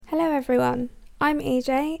everyone, I'm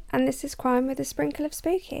EJ and this is Crime with a Sprinkle of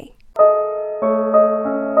Spooky.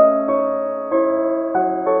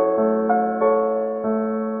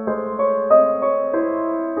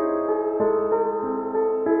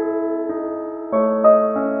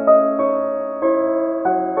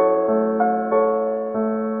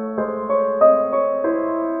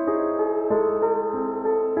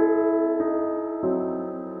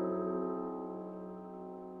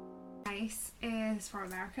 For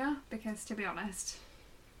America, because to be honest,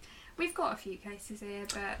 we've got a few cases here,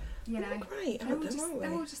 but you know,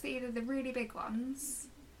 they're all just either the really big ones,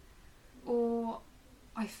 or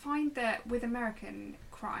I find that with American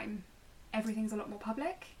crime, everything's a lot more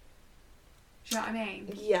public. Do you know what I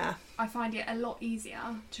mean? Yeah. I find it a lot easier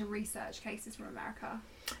to research cases from America.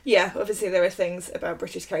 Yeah, obviously there are things about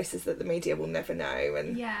British cases that the media will never know,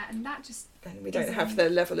 and yeah, and that just and we don't have the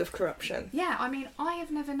level of corruption. Yeah, I mean, I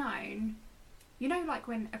have never known. You know, like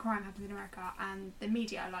when a crime happens in America and the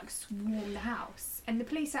media like swarm the house and the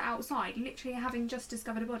police are outside literally having just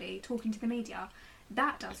discovered a body talking to the media.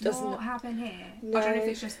 That doesn't not happen here. No. I don't know if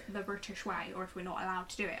it's just the British way or if we're not allowed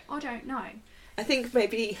to do it. I don't know. I think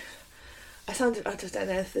maybe I just don't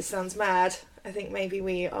know if this sounds mad. I think maybe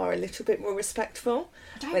we are a little bit more respectful.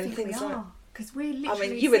 I don't think we are. Because we're literally. I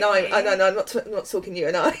mean, you and I. No, I'm not talking you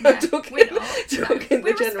and I. Yeah, I'm talking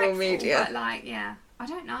the general media. But like, yeah. I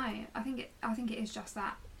don't know. I think it is just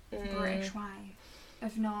that British way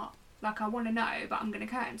of not like I want to know, but I'm going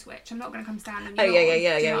to curtain switch. I'm not going to come stand on your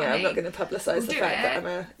yeah. I'm not going to publicise the fact that I'm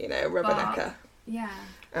a rubbernecker. Yeah,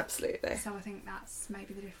 absolutely. So I think that's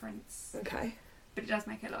maybe the difference. Okay, but it does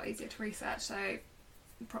make it a lot easier to research. So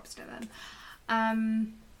props to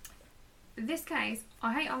them. This case,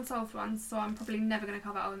 I hate unsolved ones, so I'm probably never going to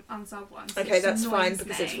cover unsolved ones. Okay, that's fine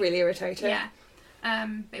because it's really irritating. Yeah.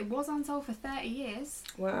 But it was unsolved for 30 years.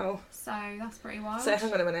 Wow. So that's pretty wild. So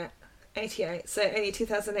hang on a minute. 88. So only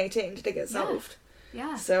 2018 did it get solved?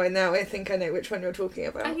 Yeah. So I think I know which one you're talking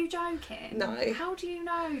about. Are you joking? No. How do you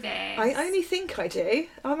know this? I only think I do.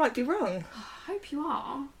 I might be wrong. I hope you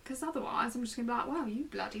are, because otherwise I'm just going to be like, well, you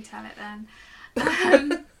bloody tell it then.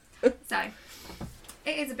 So,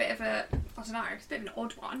 it is a bit of a, I don't know, it's a bit of an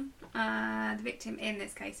odd one. The victim in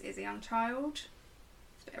this case is a young child.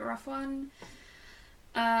 It's a bit of a rough one.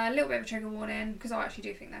 A little bit of a trigger warning, because I actually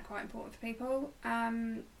do think they're quite important for people.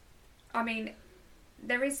 I mean,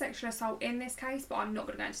 there is sexual assault in this case, but I'm not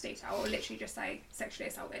going to go into detail. I'll literally just say sexually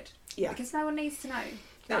assaulted. Yeah. Because no one needs to know.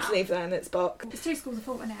 Let's leave that in its box. There's two schools of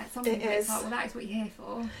thought in there. Some people it's like, well, that is what you're here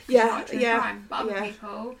for. Yeah, Crime. But other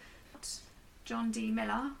people, John D.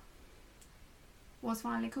 Miller was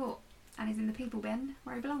finally caught and is in the people bin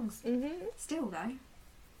where he belongs. Mm-hmm. Still, though,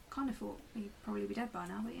 kind of thought he'd probably be dead by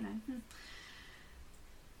now, but you know.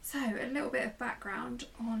 So, a little bit of background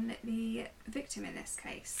on the victim in this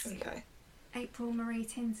case. Okay. April Marie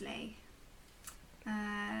Tinsley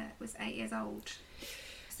was 8 years old.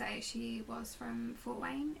 So, she was from Fort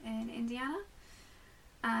Wayne in Indiana.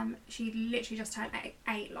 She literally just turned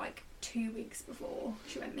eight like 2 weeks before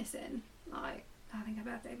she went missing. Like, I think her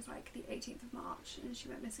birthday was like the 18th of March and she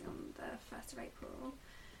went missing on the 1st of April.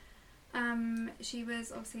 She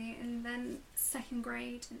was obviously in then second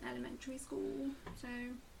grade in elementary school, so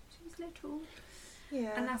she was little.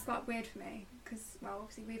 Yeah. And that's like weird for me because, well,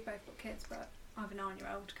 obviously we've both got kids, but I have a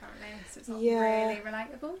 9-year-old currently, so it's not really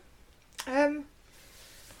relatable.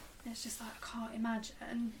 It's just like I can't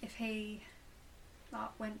imagine if he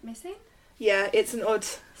like went missing. Yeah, it's an odd.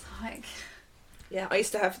 It's like. Yeah, I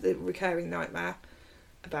used to have the recurring nightmare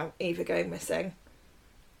about Eva going missing.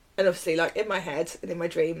 And obviously, like, in my head and in my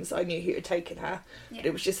dreams, I knew who had taken her. Yeah. But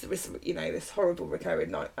it was just, this horrible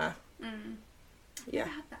recurring nightmare. Mm. Yeah.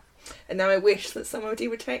 Had that. And now I wish that somebody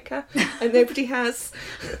would take her. And nobody has.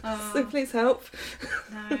 Oh. So please help.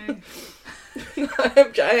 No.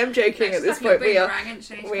 I am joking at this point. We are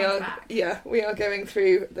going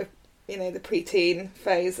through the preteen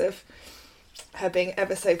phase of her being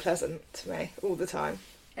ever so pleasant to me all the time.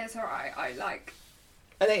 It's alright. I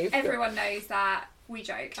think everyone knows that we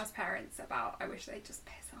joke as parents about I wish they'd just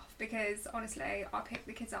piss off, because honestly I picked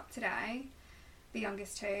the kids up today, the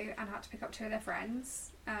youngest two, and had to pick up two of their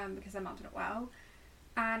friends because their mum's not well,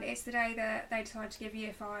 and it's the day that they decided to give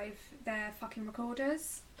Year 5 their fucking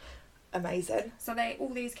recorders. Amazing. So all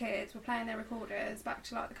these kids were playing their recorders back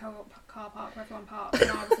to like the car park where everyone parked, and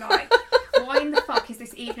I was like, why in the fuck is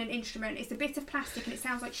this even an instrument? It's a bit of plastic and it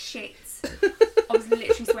sounds like shit. I was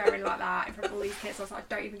literally swearing like that in front of all these kids. I was like,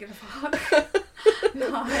 I don't even give a fuck.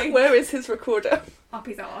 Like, where is his recorder? Up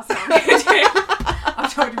his arse. I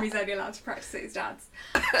told him he's only allowed to practice at his dad's.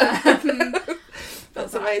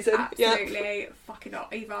 That's amazing. Absolutely fucking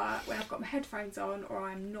not. Either when I've got my headphones on or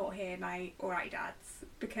I'm not here, mate, or at your dad's,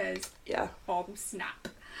 because snap.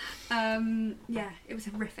 Yeah, it was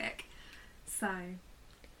horrific. So,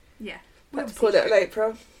 yeah. That's poor little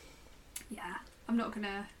April. Yeah, I'm not going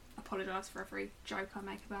to apologise for every joke I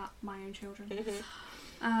make about my own children.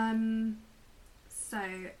 So,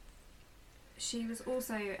 she was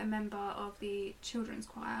also a member of the children's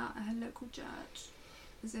choir at her local church,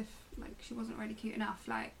 as if like she wasn't really cute enough.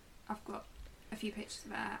 Like, I've got a few pictures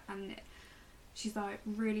of her, and she's like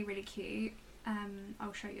really, really cute.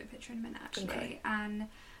 I'll show you a picture in a minute actually. Okay. And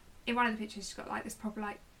in one of the pictures, she's got like this proper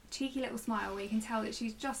like cheeky little smile where you can tell that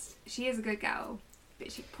she is a good girl,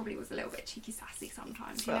 but she probably was a little bit cheeky sassy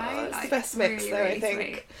sometimes. You know, it's like, the best mix really, though, really I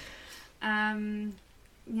think.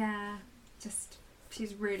 Sweet. Yeah, just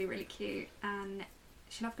she's really, really cute, and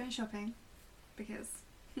she loved going shopping because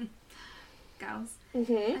girls.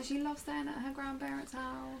 And she loves staying at her grandparents'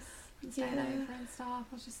 house and staying over and stuff.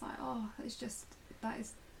 I was just like, oh, it's just, that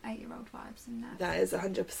is 8-year-old vibes, isn't it? That is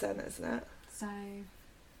 100%, isn't it? So,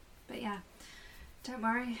 but yeah, don't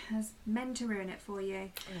worry, there's men to ruin it for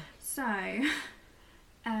you. So,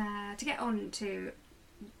 to get on to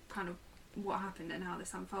kind of what happened and how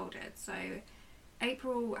this unfolded. So,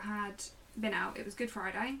 April had been out, it was Good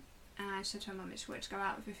Friday, and she said to her mum that she wanted to go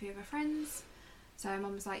out with a few of her friends. So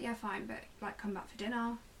mum was like, yeah, fine, but like come back for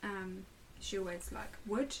dinner. She always like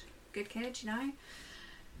would, good kid, you know.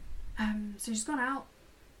 So she's gone out,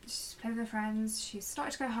 she's played with her friends, she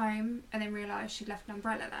started to go home and then realised she'd left an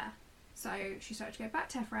umbrella there. So she started to go back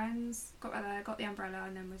to her friends, got there, got the umbrella,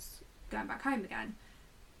 and then was going back home again.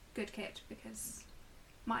 Good kid, because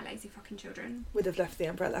my lazy fucking children would have left the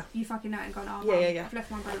umbrella. You fucking know it and gone, oh, yeah. I've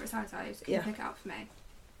left my umbrella at so-and-so's, can you pick it up for me?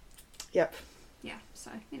 Yep. Yeah,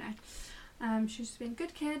 so, you know. She's just been a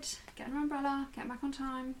good kid, getting her umbrella, getting back on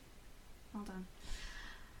time. Well done.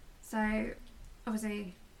 So,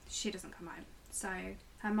 obviously, she doesn't come home. So,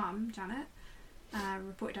 her mum, Janet,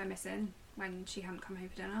 reported her missing when she hadn't come home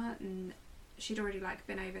for dinner, and she'd already, like,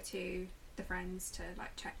 been over to the friends to,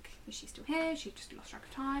 like, check is she still here, she just lost track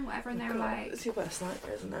of time, whatever, and they were like... It's your worst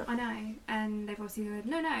nightmare, isn't it? I know, and they've obviously said,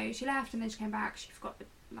 no, she left, and then she came back, she forgot,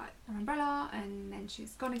 like, her umbrella, and then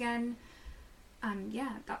she's gone again. And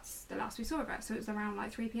yeah, that's the last we saw of her. So it was around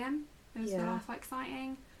like 3 p.m. It was the last like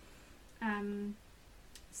sighting.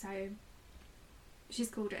 So she's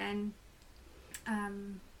called it in.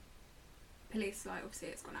 Police, like, obviously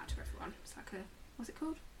it's gone out to everyone. It's like a, what's it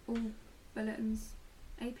called? All bulletins,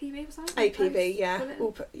 APB or something? APB, yeah.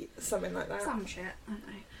 Something like that. Some shit, I don't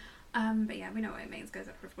know. But yeah, we know what it means, goes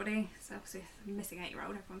up for everybody. So obviously the missing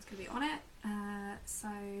 8-year-old, everyone's going to be on it. So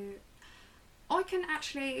I can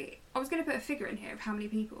actually, I was going to put a figure in here of how many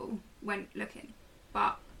people went looking,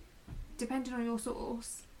 but depending on your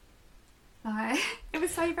source, like, it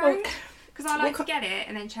was so varied, because I like to get it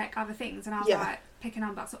and then check other things, and I was like, pick a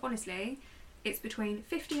number. So honestly, it's between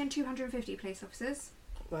 50 and 250 police officers.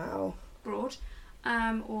 Wow. Broad.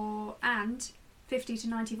 And 50 to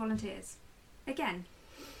 90 volunteers. Again,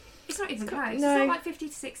 it's not even close. No. It's not like 50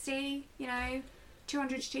 to 60, you know,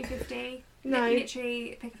 200 to 250. No.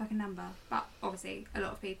 Literally pick a fucking number. But obviously, a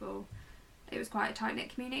lot of people, it was quite a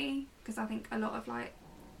tight-knit community, because I think a lot of, like,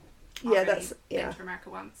 been to America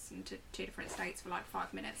once and to 2 different states for like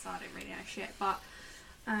 5 minutes, so I don't really know shit. But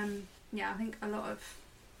yeah, I think a lot of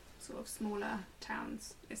sort of smaller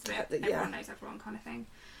towns, it's that everyone knows everyone kind of thing.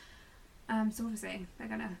 So obviously they're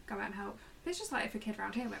gonna go out and help. But it's just like if a kid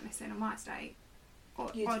around here went missing on my estate,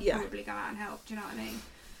 I'd probably go out and help. Do you know what I mean?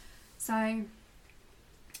 So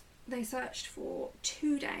they searched for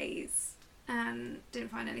 2 days and didn't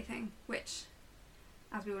find anything, which,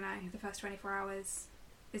 as we all know, the first 24 hours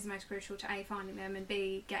is the most crucial to A, finding them, and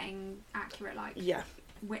B, getting accurate, like,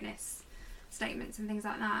 witness statements and things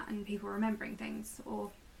like that, and people remembering things,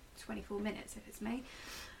 or 24 minutes if it's me.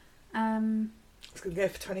 It's going to go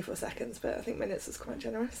for 24 seconds, but I think minutes is quite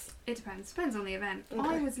generous. It depends on the event. Okay.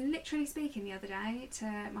 I was literally speaking the other day to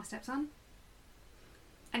my stepson,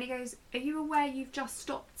 and he goes, "Are you aware you've just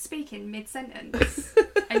stopped speaking mid-sentence?"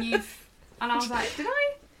 and I was like, "Did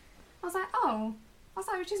I?" I was like, "Oh." I was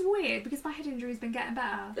like, which is weird, because my head injury's been getting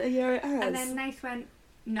better. Yeah, it has. And then Nath went,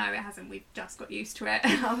 "No, it hasn't. We've just got used to it."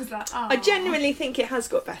 And I was like, oh. I genuinely think it has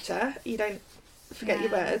got better. You don't forget your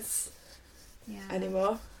words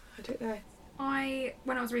anymore. I don't know.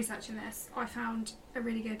 When I was researching this, I found a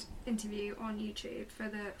really good interview on YouTube for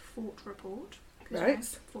the Fort Report. Right.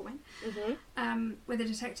 Fort Wayne. With a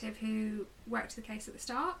detective who worked the case at the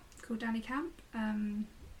start, called Danny Camp.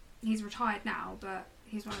 He's retired now, but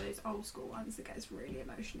he's one of those old school ones that gets really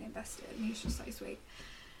emotionally invested, and he's just so sweet.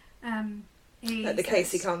 Like the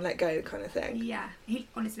case he can't let go kind of thing. Yeah. He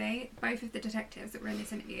honestly, both of the detectives that were in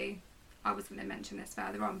this interview, I was going to mention this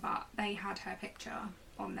further on, but they had her picture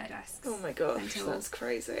on their desks. Oh my gosh, that's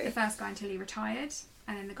crazy. The first guy until he retired,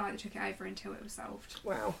 and then the guy that took it over until it was solved.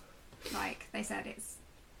 Wow. Like they said,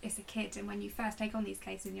 it's a kid, and when you first take on these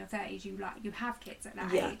cases in your 30s, you have kids at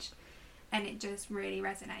that age, and it just really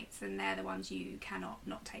resonates, and they're the ones you cannot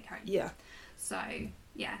not take home. Yeah. So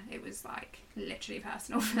yeah, it was like literally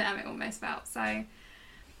personal for them. It almost felt so.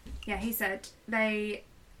 Yeah, he said they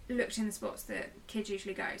looked in the spots that kids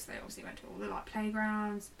usually go. So they obviously went to all the like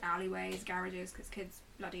playgrounds, alleyways, garages, because kids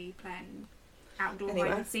bloody playing outdoor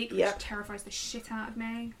hide and seek, which terrifies the shit out of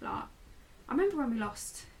me. Like, I remember when we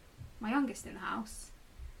lost my youngest in the house,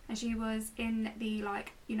 and she was in the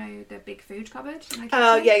like, you know, the big food cupboard.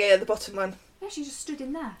 Oh yeah, the bottom one. Yeah, she just stood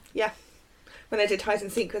in there. Yeah, when I did hide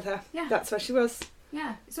and seek with her. Yeah, that's where she was.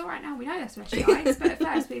 Yeah, it's all right now. We know that's where she hides, but at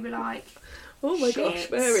first we were like, "Oh my gosh,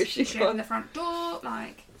 where is she?" She opened the front door.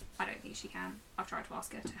 Like, I don't think she can. I've tried to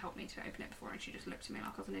ask her to help me to open it before, and she just looked at me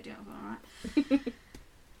like I was an idiot. I was all right.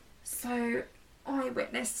 So,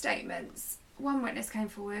 eyewitness statements. One witness came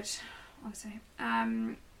forward. Obviously,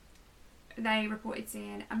 they reported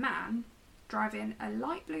seeing a man driving a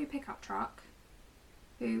light blue pickup truck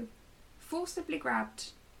who forcibly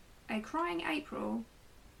grabbed a crying April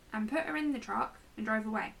and put her in the truck and drove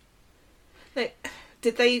away. Now,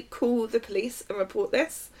 did they call the police and report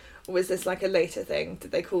this? Or was this like a later thing?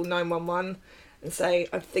 Did they call 911 and say,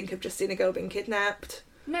 I think I've just seen a girl being kidnapped?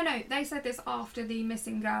 No, they said this after the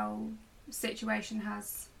missing girl situation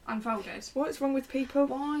has unfolded. What's wrong with people?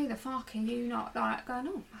 Why the fuck are you not like going,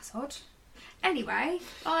 oh, that's odd. Anyway,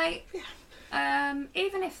 like,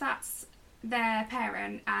 even if that's their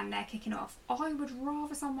parent and they're kicking off, I would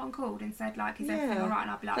rather someone called and said like, is everything alright?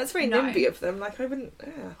 And I'd be like, that's very no. NIMBY of them. Like, I wouldn't.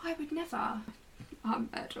 I would never. I'm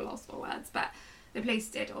at a loss for words, but the police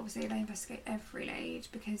did. Obviously, they investigate every lead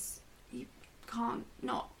because you can't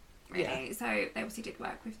not really. Yeah. So they obviously did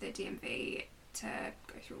work with the DMV to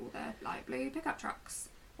go through all the light blue pickup trucks.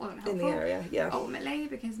 Wasn't helpful in the area, yeah. Ultimately,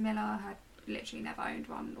 because Miller had literally never owned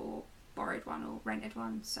one or borrowed one or rented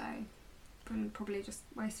one, so probably just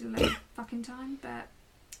wasted a lot of fucking time. But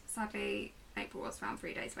sadly, April was found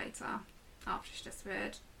 3 days later after she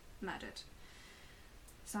disappeared, murdered.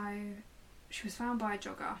 So she was found by a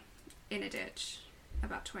jogger in a ditch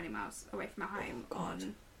about 20 miles away from her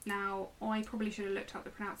home. Now, I probably should have looked up the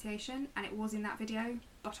pronunciation, and it was in that video,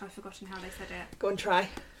 but I've forgotten how they said it. Go and try.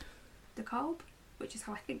 The Kolb, which is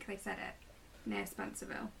how I think they said it, near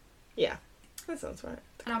Spencerville. Yeah, that sounds right.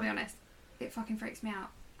 And I'll be honest, it fucking freaks me out.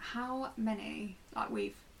 How many, like,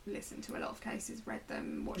 we've listened to a lot of cases, read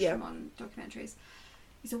them, watched them on documentaries.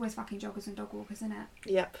 It's always fucking joggers and dog walkers, isn't it?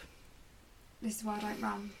 Yep. This is why I don't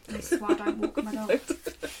run. And this is why I don't walk my dog.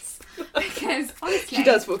 Because honestly, she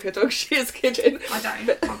does walk her dog. She is kidding. I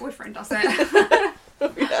don't. My boyfriend does it.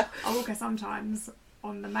 Yeah. I walk her sometimes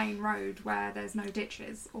on the main road where there's no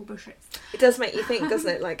ditches or bushes. It does make you think, doesn't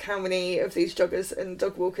it? Like how many of these joggers and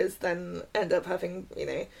dog walkers then end up having, you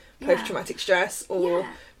know, post-traumatic stress or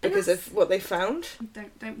because of what they found.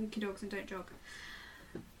 Don't walk your dogs and don't jog.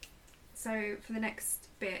 So for the next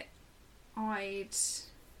bit, I'd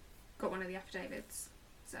got one of the affidavits.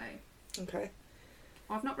 So okay.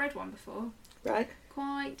 I've not read one before. Right.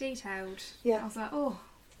 Quite detailed. Yeah. I was like, oh,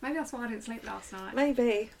 maybe that's why I didn't sleep last night.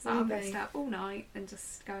 Maybe. So I'm going to stay up all night and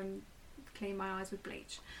just go and clean my eyes with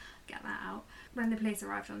bleach. Get that out. When the police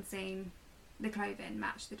arrived on scene, the clothing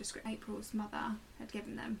matched the description April's mother had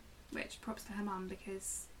given them, which props to her mum,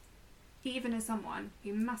 because even as someone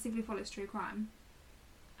who massively follows true crime,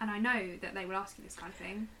 and I know that they will ask you this kind of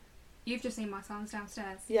thing, you've just seen my sons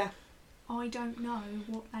downstairs. Yeah. I don't know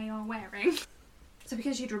what they are wearing. So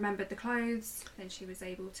because she'd remembered the clothes, then they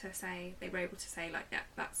were able to say like, yeah,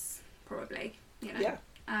 that's probably, you know. Yeah.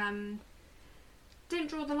 Didn't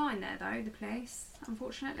draw the line there though, the police,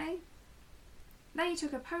 unfortunately. They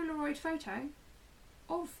took a Polaroid photo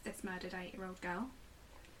of this murdered 8-year-old girl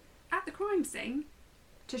at the crime scene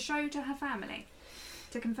to show to her family,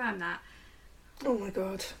 to confirm that. Oh my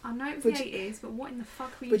god. I know it was the 80s, but what in the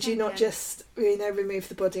fuck were you Would thinking? you not just, you know, remove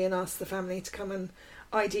the body and ask the family to come and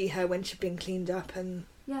ID her when she'd been cleaned up and...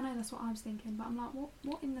 Yeah, no, that's what I was thinking, but I'm like,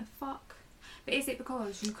 what in the fuck? But is it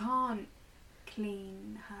because you can't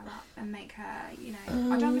clean her up and make her, you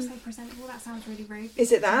know, I don't want to say presentable, that sounds really rude.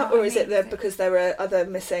 Is it that, or is it that because there are other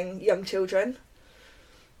missing young children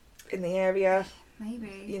in the area?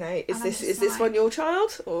 Maybe. You know, is this one your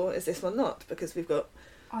child, or is this one not? Because we've got...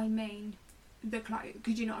 I mean, the clothes,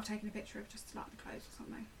 could you not have taken a picture of just like the clothes or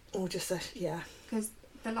something? Or just yeah. Because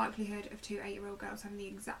the likelihood of 2 8-year-old girls having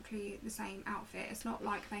exactly the same outfit, it's not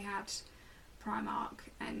like they had Primark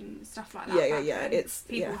and stuff like that. Yeah. It's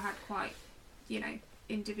people had quite,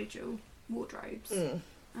 individual wardrobes.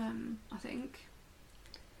 I think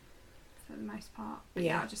for the most part. But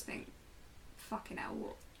I just think, fucking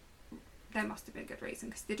hell, there must have been a good reason,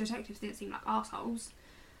 because the detectives didn't seem like arseholes.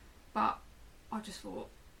 But I just thought,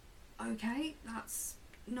 okay, that's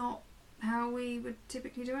not how we would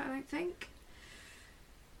typically do it, I don't think.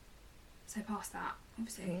 So past that,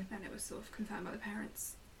 obviously, then it was sort of confirmed by the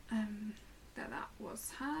parents that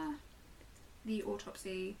was her. The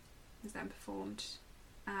autopsy was then performed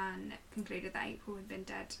and concluded that April had been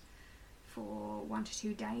dead for 1 to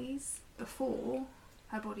 2 days before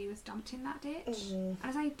her body was dumped in that ditch. And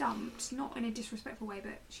I say dumped, not in a disrespectful way,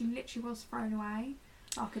 but she literally was thrown away.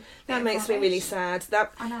 That makes me really sad.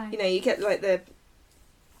 That, I know. You get like the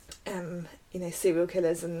serial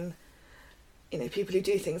killers and people who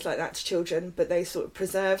do things like that to children, but they sort of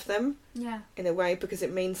preserve them in a way because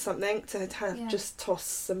it means something to have just toss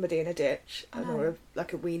somebody in a ditch or a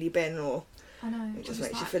wheelie bin, or I know, it just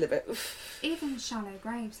makes you feel a bit even shallow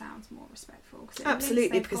grave sounds more respectful,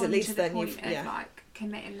 absolutely, because at least then you've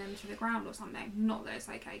committing them to the ground or something. Not that it's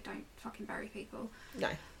okay, don't fucking bury people, no,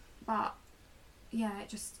 but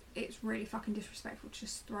it's really fucking disrespectful to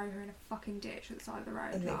just throw her in a fucking ditch at the side of the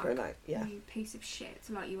road. And leave her you piece of shit.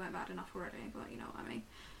 Like, you weren't bad enough already, but you know what I mean.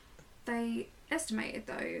 They estimated,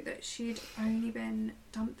 though, that she'd only been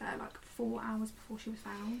dumped there 4 hours before she was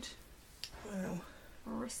found. Wow.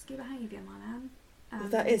 Risky behaviour, my man. Well,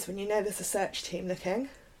 that is when there's a search team looking.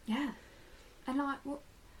 Yeah. And what?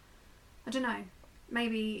 I don't know.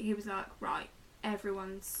 Maybe he was like, right,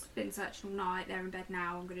 everyone's been searching all night, they're in bed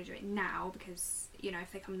now, I'm going to do it now because,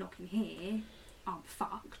 if they come knocking here, I'm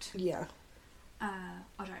fucked. Yeah. I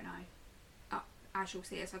don't know. As you'll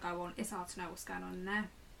see as I go on, it's hard to know what's going on in there.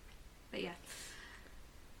 But yeah.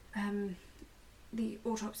 The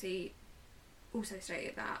autopsy also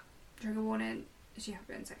stated that, trigger warning, she had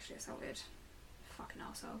been sexually assaulted. Fucking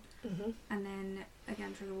arsehole. And then,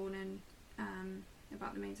 again, trigger warning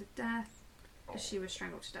about the means of death. She was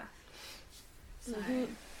strangled to death. So,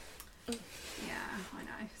 yeah, I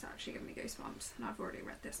know, it's actually giving me goosebumps, and I've already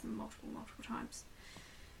read this multiple times.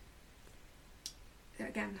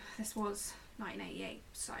 Again, this was 1988,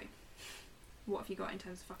 so what have you got in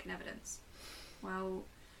terms of fucking evidence? Well,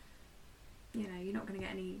 you're not going to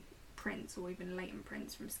get any prints or even latent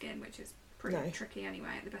prints from skin, which is pretty tricky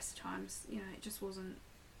anyway at the best of times. It just wasn't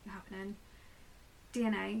happening.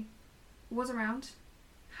 DNA was around,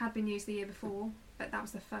 had been used the year before, but that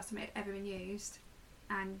was the first time it had ever been used,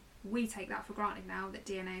 and we take that for granted now, that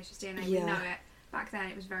DNA is just DNA. We know it. Back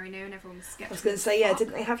then it was very new and everyone was skeptical. I was going to say,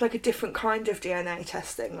 didn't they have a different kind of DNA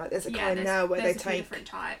testing? There's a kind now where they take different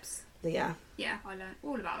types. Yeah, I learned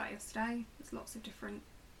all about that yesterday. There's lots of different,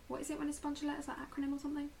 what is it when it's a bunch of letters, like acronym or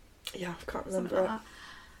something? Yeah, I can't remember it. Like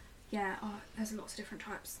yeah, there's lots of different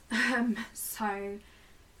types. So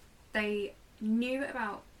they knew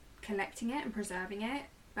about collecting it and preserving it,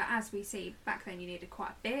 but as we see, back then you needed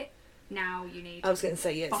quite a bit. Now you need, I was going to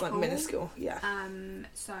say, it's minuscule. Yeah.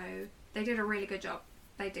 So they did a really good job.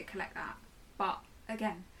 They did collect that, but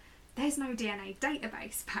again, there's no DNA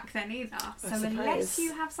database back then either. So unless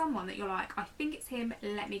you have someone that you're like, I think it's him,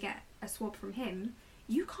 let me get a swab from him,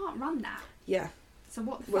 you can't run that. Yeah. So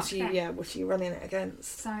what the fuck then? Yeah, what are you running it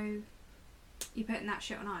against? So you're putting that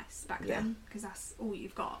shit on ice back then, because that's all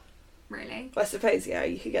you've got, really. Well, I suppose,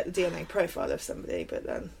 you could get the DNA profile of somebody, but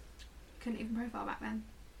then couldn't even profile back then.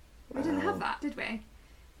 We didn't have that, did we?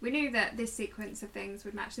 We knew that this sequence of things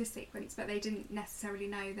would match this sequence, but they didn't necessarily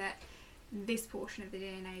know that this portion of the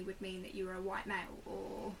DNA would mean that you were a white male,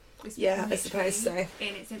 or this I suppose so.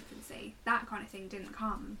 In its infancy. That kind of thing didn't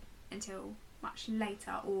come until much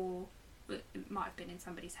later, or it might have been in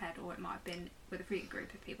somebody's head, or it might have been with a free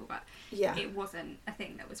group of people, but it wasn't a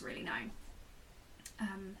thing that was really known.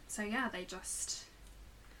 So they just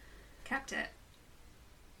kept it.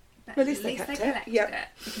 But at least they collected it.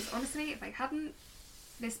 Because honestly, if they hadn't,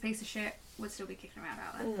 this piece of shit would still be kicking around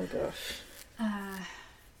out there. Oh my gosh.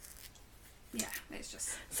 It's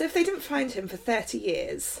just... So if they didn't find him for 30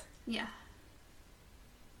 years... Yeah.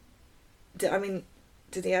 Did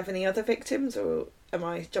he have any other victims, or am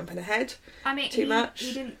I jumping ahead too much?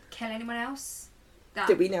 He didn't kill anyone else.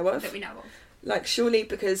 That we know of? That we know of. Surely,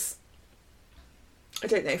 because... I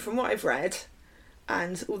don't know, from what I've read,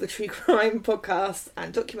 and all the true crime podcasts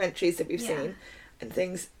and documentaries that we've seen and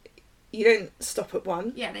things, you don't stop at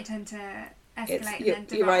one. Yeah, they tend to escalate and then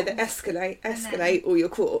devolve. You either escalate, or you're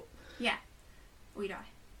caught. Yeah. Or you die.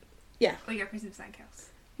 Yeah. Or you're a prison for something else.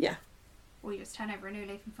 Yeah. Or or you just turn over a new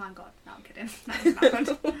leaf and find God. No, I'm kidding. That doesn't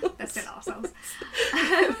happen. They're still arseholes.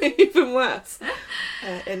 Even worse,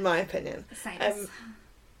 in my opinion. Same.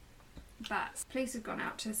 But police have gone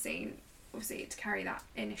out to the scene, obviously, to carry that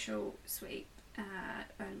initial sweep.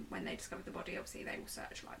 And when they discovered the body, obviously, they will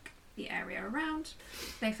search, like, the area around.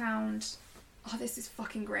 They found... Oh, this is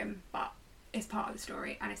fucking grim, but it's part of the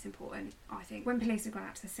story and it's important, I think. When police have gone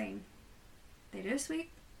out to the scene, they did a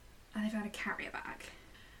sweep and they found a carrier bag.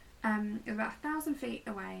 It was about 1,000 feet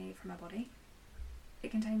away from her body.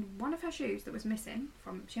 It contained one of her shoes that was missing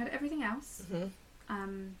from... She had everything else.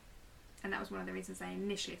 And that was one of the reasons they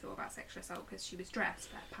initially thought about sexual assault, because she was dressed,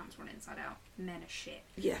 but her pants were on inside out. Men are shit.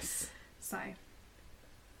 Yes. So,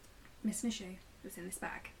 missing a shoe was in this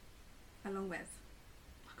bag, along with...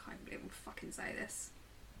 I can't believe I'm fucking say this.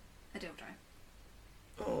 A dildo.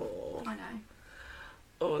 Oh. I know.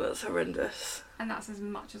 Oh, that's horrendous. And that's as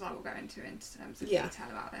much as I will go into in terms of Yeah. detail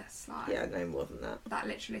about this. Like, Yeah, no more than that. that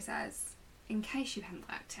literally says, in case you haven't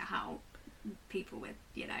worked it out, people with,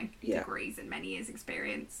 you know, Yeah. degrees and many years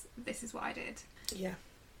experience, this is what I did. Yeah.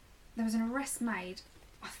 There was an arrest made,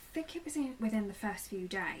 I think it was within the first few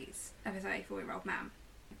days, of a 34-year-old man.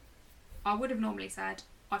 I would have normally said,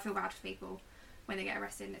 I feel bad for people when they get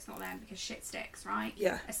arrested and it's not them, because shit sticks, right?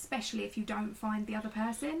 Yeah. Especially if you don't find the other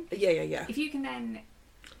person. Yeah. If you can then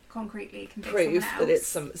concretely convict Prove someone that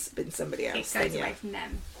else, it's been somebody else. it goes then, away yeah. from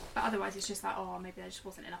them. But otherwise it's just like, oh, maybe there just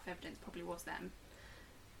wasn't enough evidence, probably was them.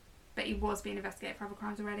 But he was being investigated for other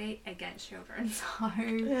crimes already against children, so...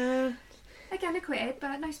 Yeah. Again, acquitted,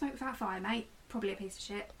 but no smoke without fire, mate. Probably a piece of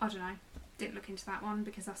shit. I don't know. Didn't look into that one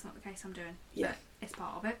because that's not the case I'm doing. Yeah. But it's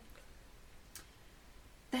part of it.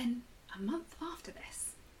 Then, a month after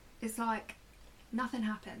this, it's like nothing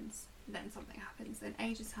happens, then something happens, then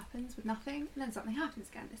ages happens with nothing, and then something happens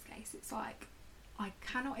again in this case. It's like, I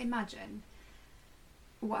cannot imagine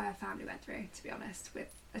what her family went through, to be honest,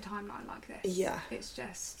 with a timeline like this. Yeah. It's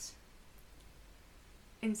just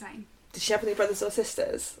insane. Did she have any brothers or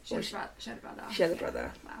sisters? She had a brother. She had a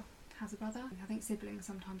brother. Well, has a brother. I think siblings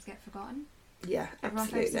sometimes get forgotten. Yeah, Everyone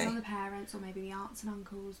focuses absolutely. on the parents or maybe the aunts and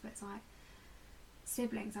uncles, but it's like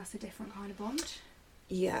siblings, that's a different kind of bond.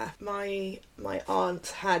 Yeah, my aunt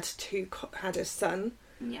had a son,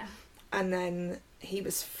 Yeah. and then he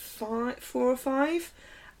was 4 or 5,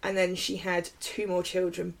 and then she had 2 more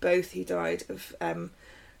children, both who died of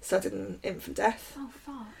sudden infant death. Oh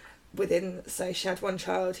fuck. So she had one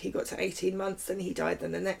child, he got to 18 months, then he died,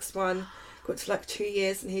 then the next one got to like 2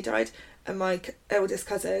 years and he died, and my eldest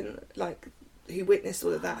cousin, like, who witnessed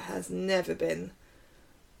all of that, has never been...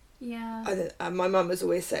 Yeah. My mum has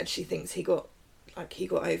always said she thinks he got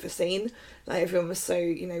overseen. Like, everyone was so,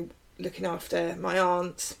 you know, looking after my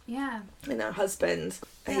aunt Yeah. and her husband.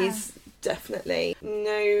 Yeah. He's definitely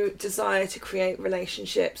no desire to create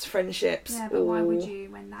relationships, friendships. Yeah, but why would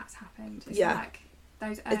you when that's happened? It's Yeah. like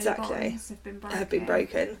those early Exactly. bonds have been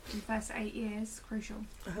broken. In the first 8 years, crucial.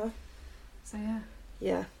 Uh-huh. So yeah.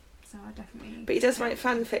 Yeah. So I definitely... But he does write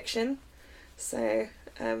fan fiction. So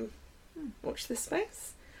watch this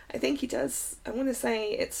space. I think he does. I want to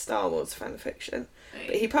say it's Star Wars fan fiction,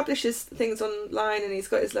 but he publishes things online, and he's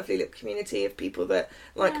got his lovely little community of people that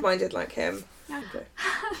like-minded like him. Yeah.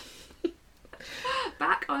 Okay.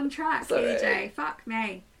 Back on track, Sorry. EJ. Fuck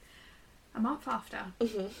me. A month after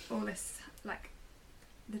Mm-hmm. all this, like,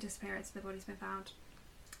 the disappearance of the body's been found,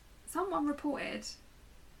 someone reported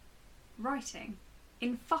writing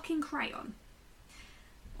in fucking crayon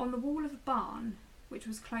on the wall of a barn which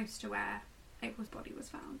was close to where April's body was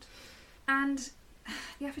found. And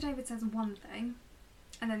the affidavit says one thing,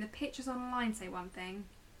 and then the pictures online say one thing,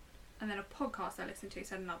 and then a podcast I listened to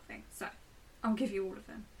said another thing. So I'll give you all of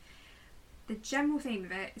them. The general theme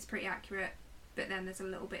of it is pretty accurate, but then there's a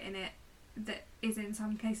little bit in it that is in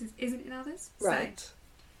some cases, isn't in others. Right. So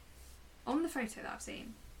on the photo that I've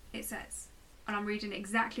seen, it says, and I'm reading it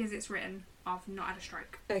exactly as it's written, I've not had a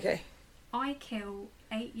stroke. Okay. I kill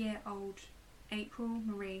 8-year-old April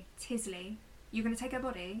Marie Tinsley. You're going to take her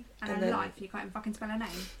body and her life, and you can't even fucking spell her name?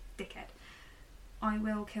 Dickhead. I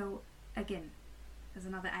will kill again. There's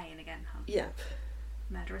another A in again, huh? Yep.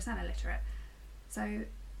 Murderous and illiterate. So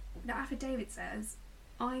the affidavit says,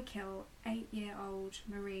 I kill 8-year-old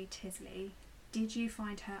Marie Tinsley. Did you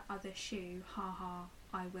find her other shoe? Ha ha,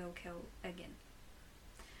 I will kill again.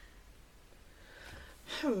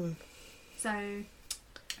 So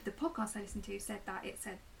the podcast I listened to said that it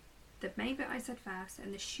said the main bit I said first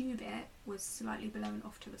and the shoe bit was slightly blown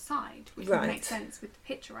off to the side, which would make sense with the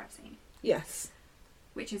picture I've seen. Yes.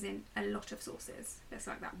 Which is in a lot of sources. There's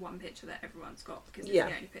like that one picture that everyone's got because it's Yeah.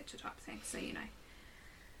 the only picture type thing, so you know.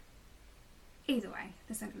 Either way,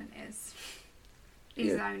 the sentiment is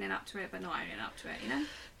He's owning up to it, but not owning up to it, you know?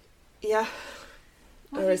 Yeah.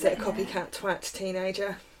 What Or have is you it a written copycat twat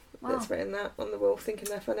teenager Wow. that's written that on the wall thinking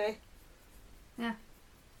they're funny? Yeah.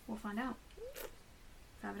 We'll find out.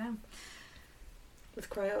 Further down. With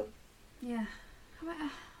crayon. Yeah.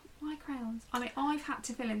 Why crayons? I mean, I've had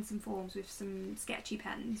to fill in some forms with some sketchy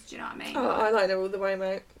pens, do you know what I mean? Oh, eyeliner all the way,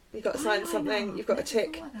 mate. You've got to sign something, you've got to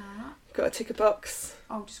tick. You've got to tick a box.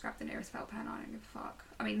 I'll just grab the nearest felt pen, I don't give a fuck.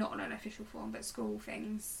 I mean, not on an official form, but school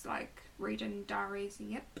things, like reading diaries,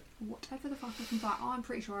 yep, whatever the fuck I can find. I'm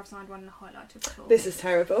pretty sure I've signed one in a highlighter before. This is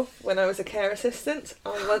terrible. When I was a care assistant,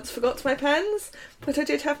 I once forgot my pens, but I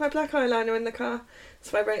did have my black eyeliner in the car,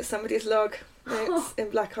 so I wrote somebody's log notes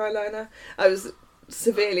in black eyeliner. I was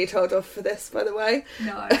severely told off for this, by the way.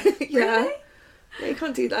 No. Yeah. Really? Yeah, you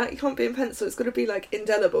can't do that. You can't be in pencil. It's got to be like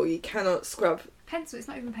indelible. You cannot scrub. Pencil, it's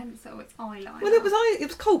not even pencil, it's eyeliner. Well, it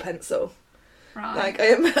was coal pencil. Right. Like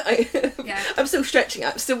Yeah. I'm still stretching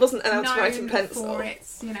it. I still wasn't allowed to write in pencil. For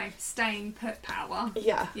its, staying put power.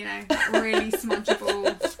 Yeah. That really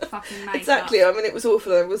smudgeable fucking makeup. Exactly. I mean, it was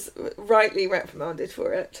awful. I was rightly reprimanded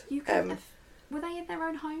for it. You couldn't have, were they in their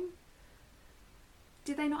own home?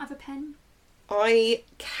 Did they not have a pen? I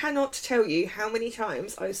cannot tell you how many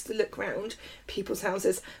times I used to look round people's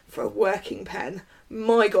houses for a working pen.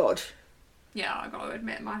 My God. Yeah, I got to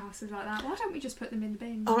admit, my house is like that. Why don't we just put them in the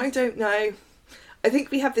bin? I don't know. I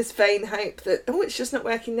think we have this vain hope that, it's just not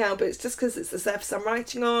working now, but it's just because it's the surface I'm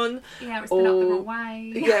writing on. Yeah, it's been up the wrong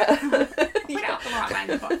way. Yeah. I'll put it up the right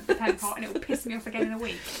way and the pen pot and it will piss me off again in a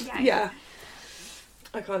week. Yay. Yeah.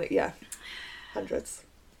 I can't, hundreds.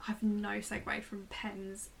 I have no segue from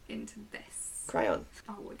pens into this. Crayon.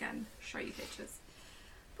 Oh, again, show you pictures.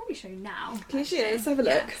 Probably show you now. Can you show? actually. Let's have a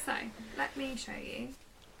look. Yeah, so, let me show you.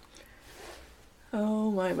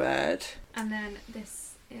 Oh my word. And then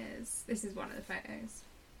this is one of the photos.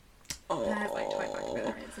 Oh, There's like tight back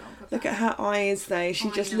together, it's a long cover. look at her eyes though. She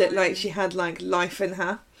I just know. looked like she had like life in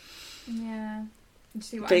her. Yeah. You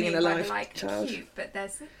see what Being I mean in a by life the, like, child. cute, but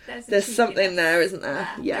there's Something cuteness there, isn't there?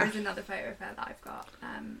 Yeah. There's another photo of her that I've got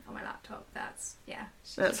on my laptop. That's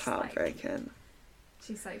she's That's just, like, heartbreaking.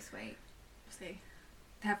 she's so sweet. See,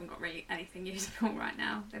 they haven't got really anything usable right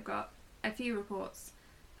now. They've got a few reports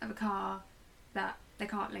of a car that they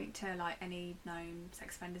can't link to like any known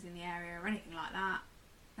sex offenders in the area or anything like that,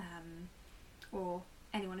 or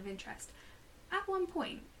anyone of interest. At one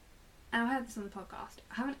point, and I heard this on the podcast,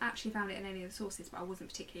 I haven't actually found it in any of the sources, but I wasn't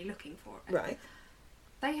particularly looking for it. Right.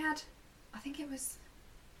 They had, I think it was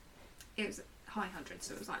high hundreds,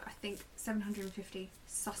 so it was like, I think 750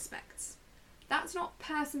 suspects. That's not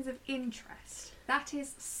persons of interest. That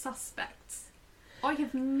is suspects. I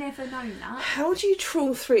have never known that. How do you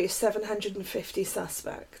trawl through 750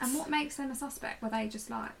 suspects? And what makes them a suspect? Were they just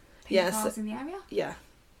like Yes. pedophiles in the area? Yeah.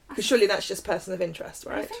 Because surely that's just person of interest,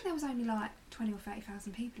 I right? think there was only like 20 or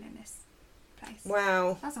 30,000 people in this place.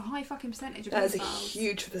 Wow. That's a high fucking percentage of That is a pedophiles.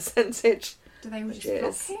 huge percentage. Do they all just Which flock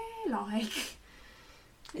is- here? Like,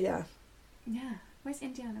 Yeah. yeah. Where's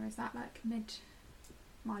Indiana? Is that like mid?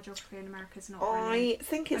 My geography in America's not I really.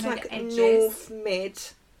 think it's I know like the edges. north mid.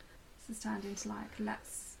 This has turned into like,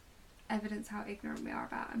 let's evidence how ignorant we are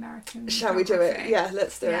about American Shall we do it? geography. Yeah,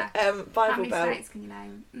 let's do Yeah. it. How Bible many Belt. states can you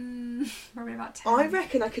name? Probably about 10. I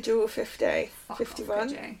reckon I could do all 50. Fuck off, 51.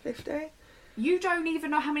 could you? 50. You don't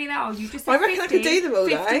even know how many there are. You just said I reckon 50, I could do them all,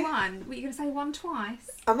 though. 51. Were you going to say one twice?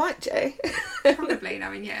 I might do. Probably,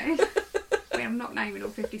 knowing you. I mean, I'm not naming all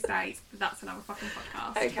 50 states, but that's another fucking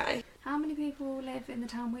podcast. Okay. How many people live in the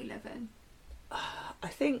town we live in? I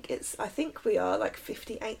think we are like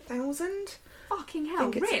 58,000. Fucking I hell,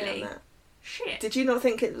 think it's around really? that. Shit. Did you not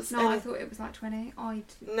think it was? No, I thought it was like 20.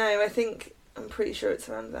 No, I'm pretty sure it's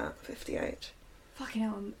around that 58. Fucking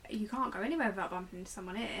hell, you can't go anywhere without bumping into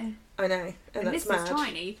someone here. I know, and that's this mad. is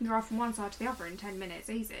tiny. You can drive from one side to the other in 10 minutes,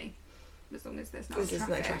 easy. As long as there's no Because there's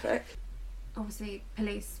no traffic. Obviously,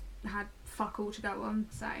 police had fuck all to go on,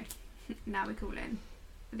 so now we call in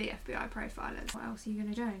the FBI profilers. What else are you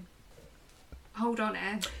going to do? Hold on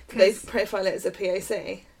here. Do they profile it as a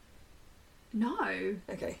POC? No.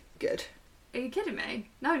 Okay, good. Are you kidding me?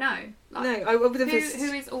 No. Like, No, I would have who just...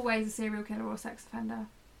 is always a serial killer or sex offender?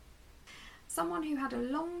 Someone who had a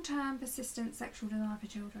long-term persistent sexual desire for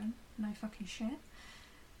children. No fucking shit.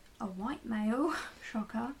 A white male,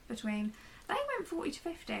 shocker, between... They went 40 to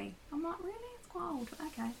 50. I'm like, really? It's quite old.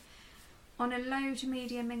 Okay. On a low to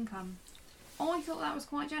medium income. I thought that was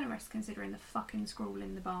quite generous considering the fucking scrawl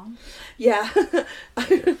in the barn. Yeah.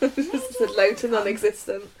 This is low to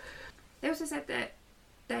non-existent. They also said that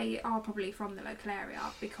they are probably from the local area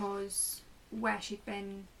because where she'd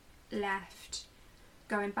been left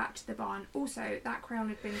going back to the barn. Also, that crown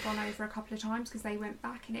had been gone over a couple of times because they went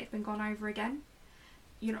back and it had been gone over again.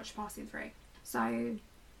 You're not just passing through. So,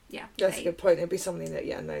 yeah. That's a good point. It'd be something that,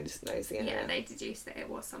 knows the area. Yeah, they deduced that it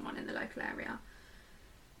was someone in the local area.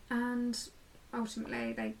 And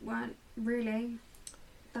ultimately, they weren't really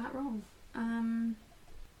that wrong.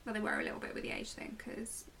 But they were a little bit with the age thing,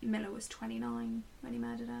 because Miller was 29 when he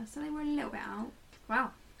murdered her, so they were a little bit out.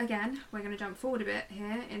 Well, again, we're going to jump forward a bit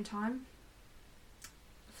here in time.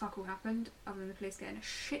 Fuck all happened, other than the police getting a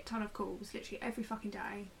shit ton of calls, literally every fucking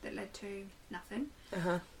day, that led to nothing.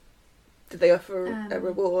 Did they offer a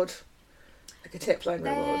reward? Like a tip line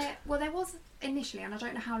reward? Well, there was initially, and I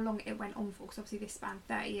don't know how long it went on for, because obviously this spanned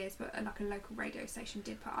 30 years, but like a local radio station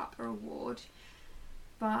did put up a reward.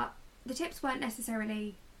 But the tips weren't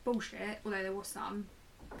necessarily bullshit, although there was some.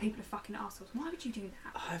 People are fucking arseholes. Why would you do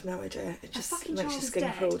that? I have no idea. It just fucking makes child your is skin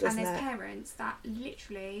dead, crawl, doesn't and there's it? parents that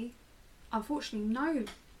literally, unfortunately, know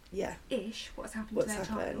what's happened to their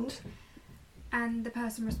child, and the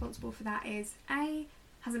person responsible for that is A,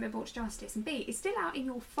 hasn't been brought to justice, and B, is still out in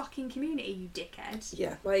your fucking community, you dickhead.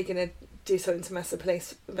 Yeah, why are you going to do something to mess a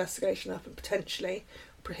police investigation up and potentially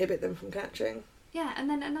prohibit them from catching? Yeah, and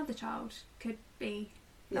then another child could be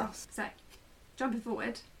lost. So, jumping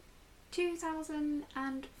forward,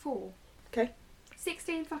 2004. Okay.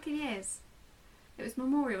 16 fucking years. It was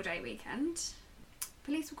Memorial Day weekend.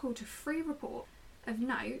 Police were called to 3 reports of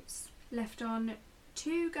notes left on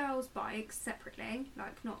 2 girls' bikes separately,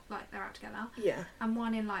 like not like they're out together. Yeah. And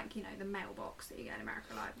one in like, the mailbox that you get in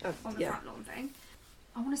America, like on the front lawn thing.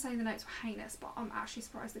 I want to say the notes were heinous, but I'm actually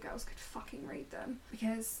surprised the girls could fucking read them,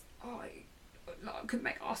 because I couldn't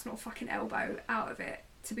make Arsenal fucking elbow out of it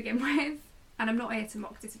to begin with. And I'm not here to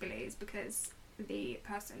mock disabilities, because the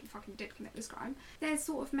person fucking did commit this crime. There's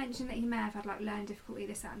sort of mention that he may have had like learning difficulty,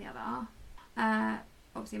 this, that and the other.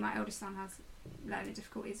 Obviously my eldest son has learning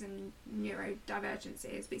difficulties and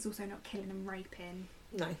neurodivergences, but he's also not killing and raping.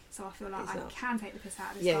 No. So I feel like I can take the piss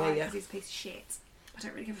out of this guy because he's a piece of shit. I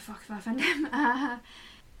don't really give a fuck if I offend him.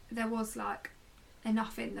 There was like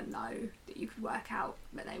enough in them though that you could work out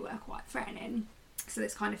that they were quite threatening. So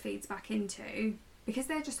this kind of feeds back into, because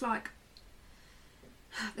they're just like,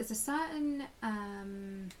 there's a certain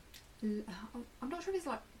I'm not sure if it's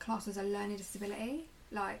like classed as a learning disability.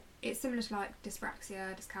 Like it's similar to like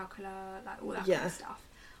dyspraxia, dyscalculia, like all that kind of stuff.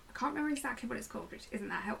 I can't remember exactly what it's called, which isn't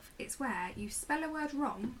that helpful. It's where you spell a word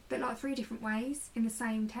wrong, but like 3 different ways in the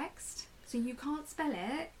same text. So you can't spell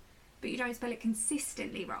it, but you don't spell it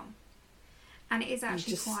consistently wrong. And it is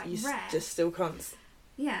actually quite rare. Just still can't.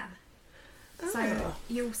 Yeah. So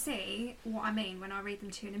you'll see what I mean when I read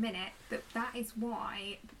them to you in a minute, but that is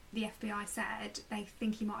why the FBI said they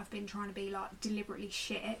think he might have been trying to be like deliberately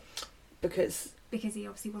shit. Because he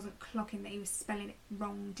obviously wasn't clocking that he was spelling it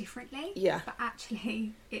wrong differently. Yeah. But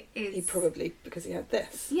actually it is... He probably, because he had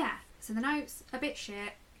this. Yeah. So the notes, a bit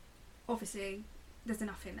shit. Obviously there's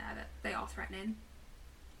enough in there that they are threatening.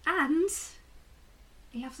 And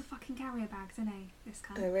he loves the fucking carrier bags, doesn't he? This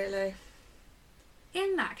cunt. Oh, really?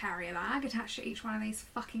 In that carrier bag, attached to each one of these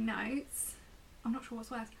fucking notes, I'm not sure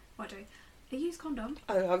what's worse. What I do? A used condom.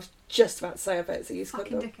 Oh, I was just about to say, I bet it's a used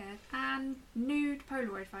condom. Fucking dickhead. And nude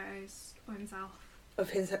Polaroid photos of himself.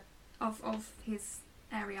 Of his... Of his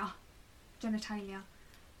area. Genitalia.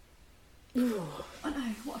 I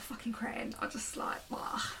know, what a fucking cretin. I just like,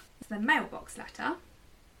 blah. The mailbox letter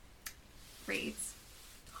reads,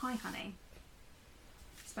 "Hi honey."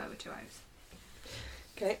 Spelled with 2 O's.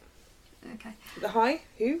 Okay. Okay. The hi?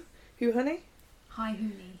 Who? Who, honey? Hi,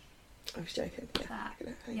 Hooney. I was joking. Yeah. That.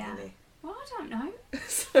 Hi, Yeah. honey. Well, I don't know.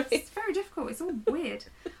 Sorry. It's very difficult. It's all weird.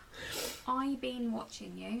 I've been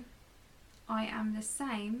watching you. I am the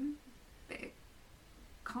same, but it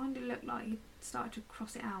kind of looked like you started to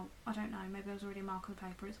cross it out. I don't know. Maybe there was already a mark on the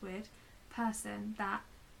paper. It's weird. Person that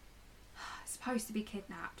is supposed to be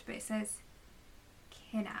kidnapped, but it says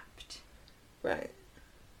kidnapped. Right.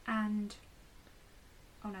 And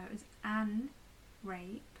oh no, it was Anne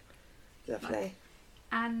rape. Lovely. Like,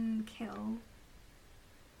 Anne kill.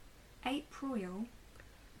 April.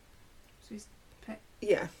 So he's put.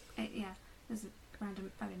 Yeah. Yeah. There's a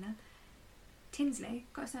random O in there. Tinsley,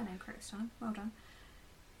 got a surname correct this time. Well done.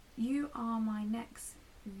 You are my next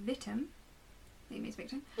victim. That means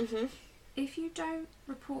victim. Mhm. If you don't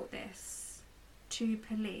report this to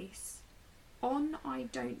police, on I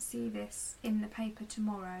don't see this in the paper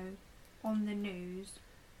tomorrow, on the news,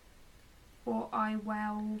 or I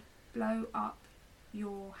will blow up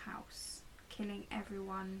your house, killing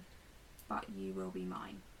everyone, but you will be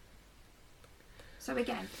mine. So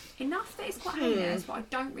again, enough that it's quite heinous, but I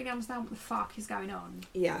don't really understand what the fuck is going on.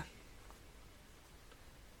 Yeah.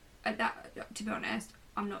 That, to be honest,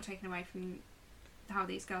 I'm not taking away from how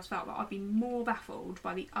these girls felt, but I'd be more baffled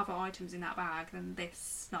by the other items in that bag than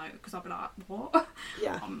this note, because I'd be like, what?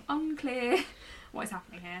 Yeah. I'm unclear what is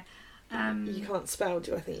happening here. You can't spell.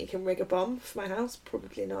 Do I think you can rig a bomb for my house?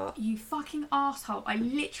 Probably not. You fucking arsehole. I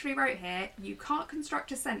literally wrote here, you can't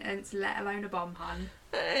construct a sentence, let alone a bomb, hun.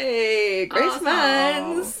 Hey, Grace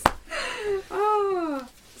Mans. Oh.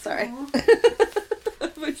 Sorry.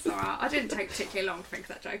 It's alright. I didn't take particularly long to think of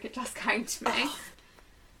that joke, it just came to me.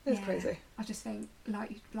 It's crazy. I just think,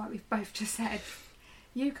 like we've both just said,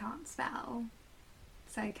 you can't spell,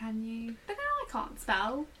 so can you? But then I can't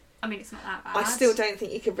spell. I mean, it's not that bad. I still don't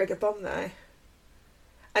think you could rig a bomb though.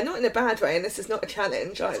 And not in a bad way, and this is not a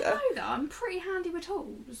challenge either. I don't know though, I'm pretty handy with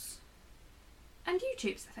tools. And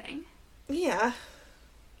YouTube's the thing. Yeah.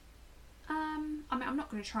 I mean, I'm not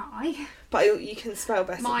going to try. But you can spell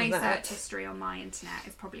better My than that. search history on my internet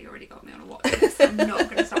has probably already got me on a watch list. I'm not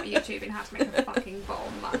going to start YouTubing how to make a fucking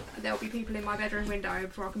bomb. There'll be people in my bedroom window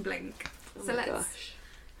before I can blink. Oh So my gosh.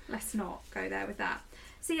 let's not go there with that.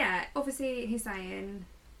 So yeah, obviously he's saying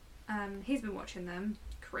he's been watching them,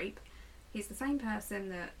 creep. He's the same person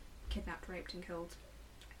that kidnapped, raped and killed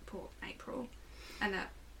poor April, and that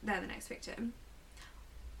they're the next victim.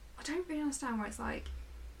 I don't really understand where it's like,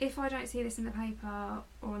 if I don't see this in the paper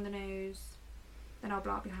or on the news, then I'll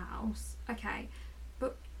blow up your house. Okay,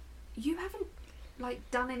 but you haven't like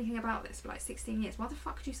done anything about this for like 16 years. Why the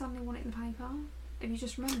fuck do you suddenly want it in the paper? If you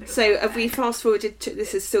just remembered. So have we fast forwarded to,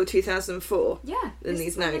 this is still 2004? Yeah. In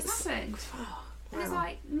these notes. This happened. Oh, And it's wow.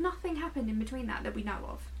 like nothing happened in between that we know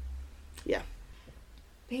of. Yeah.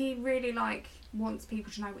 He really like wants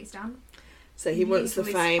people to know what he's done. So he wants the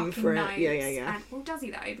His fame fucking for it. notes, Yeah. And, well, does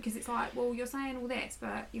he though? Because it's like, well, you're saying all this,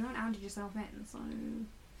 but you haven't handed yourself in. So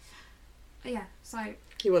yeah. So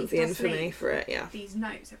He wants he the does infamy leave for it. Yeah. these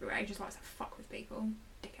notes everywhere. He just likes to fuck with people,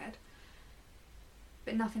 dickhead.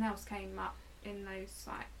 But nothing else came up in those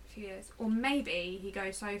like few years. Or maybe he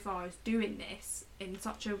goes so far as doing this in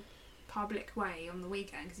such a public way on the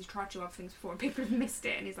weekend because he's tried to do other things before and people have missed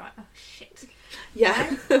it and he's like, oh shit.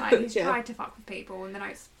 Yeah. You know? Like, he's Yeah. tried to fuck with people and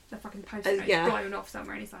the fucking post yeah. blown off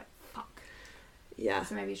somewhere and he's like, fuck. Yeah.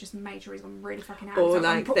 So maybe he's just made sure he's gone really fucking out. Or He's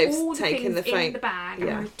like put they've all taken the things in phone. the bag Yeah.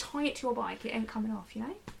 and I'm going to tie it to your bike. It ain't coming off, you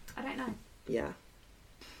know? I don't know. Yeah.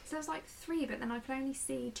 So there's like 3, but then I can only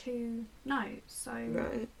see 2 notes. So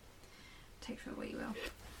Right. take for what you will.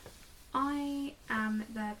 I am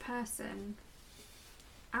the person,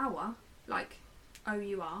 like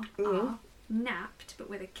O-U-R, Mhm. napped, but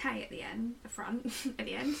with a K at the end, the front, at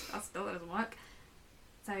the end. That doesn't work.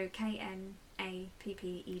 So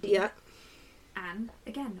K-N-A-P-P-E-D. Yeah. Anne.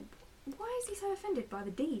 Again, why is he so offended by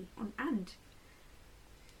the D on and?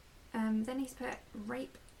 Then he's put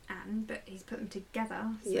rape Anne, but he's put them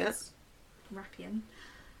together. So Yeah. it's Rappian.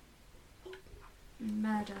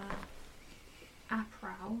 Murder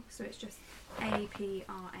April, so it's just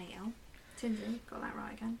A-P-R-A-L. Tinsley, got that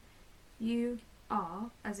right again. You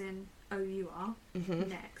are, as in O-U-R, Mhm.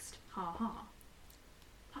 next, ha ha.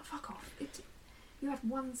 Like, fuck off. You have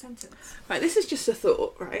one sentence. Right. This is just a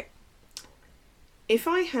thought. Right. If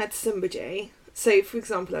I had somebody, so for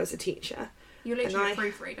example, I was a teacher. You're literally I- a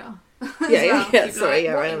proofreader. Yeah. Sorry.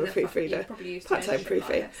 What I in am a the fuck- proofreader. you're probably used to Part-time shit like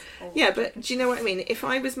proofreader. this. Oh, Yeah, but do you know what I mean? If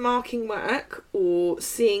I was marking work or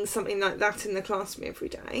seeing something like that in the classroom every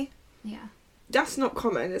day, yeah. that's not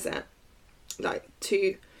common, is it? Like,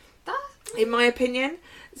 That, in my opinion.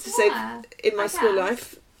 So yeah, in my I school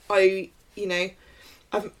guess. life,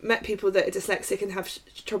 I've met people that are dyslexic and have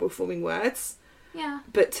trouble forming words, Yeah.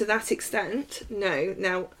 but to that extent, no.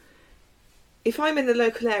 Now, if I'm in the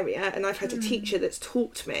local area and I've had a teacher that's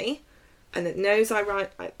taught me and that knows I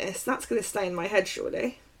write like this, that's going to stay in my head,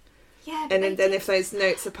 surely. Yeah, but And then if those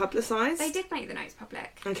notes are publicised... they did make the notes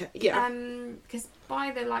public. Okay, yeah. Because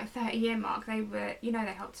by the 30-year mark, they were, they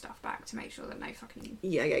held stuff back to make sure that no fucking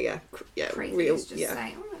Yeah, crazies real, just yeah.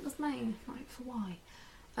 say, oh, it was me. Like, for why?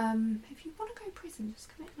 If you want to go to prison, just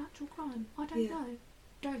commit an actual crime. I don't Yeah. know.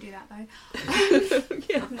 Don't do that though.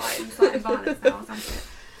 Yeah. I'm like inciting violence now or something.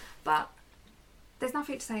 But there's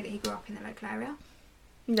nothing to say that he grew up in the local area,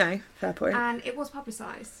 No, fair point. and it was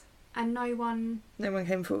publicised, and no one No one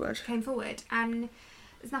came forward. came forward, and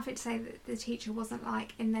there's nothing to say that the teacher wasn't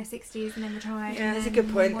like in their 60s and then retired. Yeah, and that's a then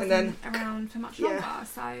good point, and then- wasn't around for much Yeah. longer.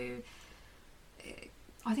 So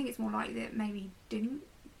I think it's more likely that maybe he didn't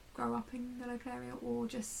grow up in the local area, or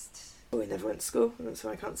just Oh, we never went to school, and that's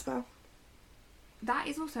why I can't spell. that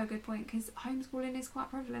is also a good point, because homeschooling is quite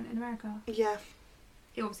prevalent in America. Yeah.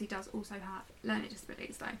 It obviously does also have learning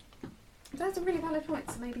disabilities though. That's a really valid point.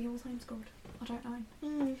 So maybe he was homeschooled. I don't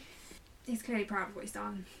know. He's clearly proud of what he's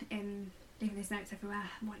done in leaving his notes everywhere,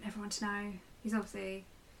 wanting everyone to know. he's obviously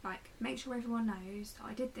like, make sure everyone knows that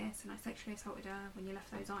I did this and I sexually assaulted her when you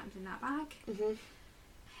left those items in that bag. Mm-hmm.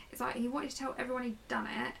 It's like he wanted to tell everyone he'd done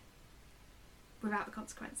it without the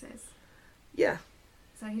consequences. Yeah.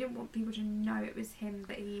 So he didn't want people to know it was him,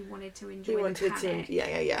 that he wanted to enjoy He wanted the panic to,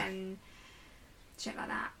 yeah. and shit like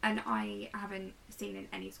that. And I haven't seen in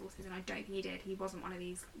any sources, and I don't think he did. He wasn't one of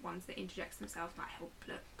these ones that interjects themselves like help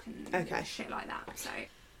look and shit like that. So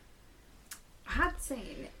I had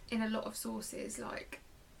seen in a lot of sources, like,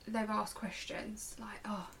 they've asked questions like,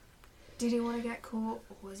 oh, did he want to get caught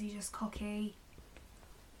or was he just cocky?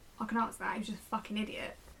 I can answer that. He was just a fucking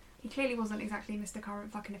idiot. He clearly wasn't exactly Mr.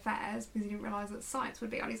 Current fucking affairs because he didn't realise that science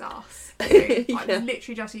would be on his arse. So,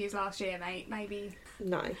 literally just used last year, mate. Maybe.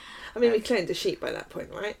 No. I mean, we cloned a sheep by that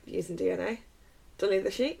point, right? Using DNA. Dolly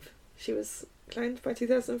the sheep. She was cloned by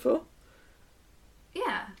 2004.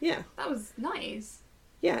 Yeah. Yeah. That was nice.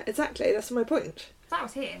 Yeah, exactly. That's my point. That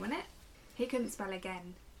was here, wasn't it? He couldn't spell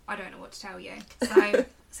again. I don't know what to tell you. So,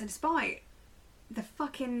 so despite the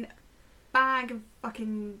fucking bag of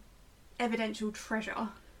fucking evidential treasure,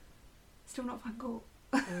 still not fucking caught.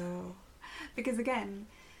 Oh. Because again,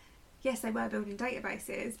 yes, they were building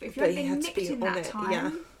databases, but if you haven't been nicked in that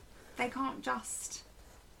time, they can't just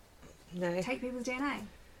take people's DNA.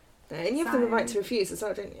 No, and you have the right to refuse as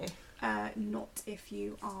well, don't you? Not if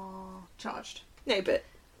you are charged. No, but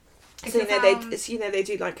if so they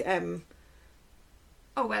do like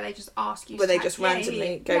where they just ask you. Where they just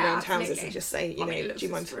randomly go around absolutely. houses and just say, do you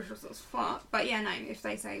mind? But yeah, no. If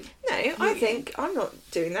they say no, I think I'm not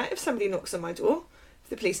doing that. If somebody knocks on my door, if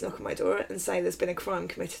the police knock on my door and say there's been a crime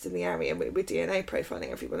committed in the area, we're DNA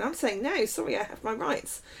profiling everyone, I'm saying no. Sorry, I have my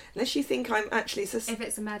rights. Unless you think I'm actually. If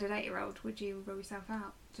it's a murdered 8-year-old, would you rule yourself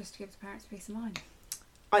out just to give the parents peace of mind?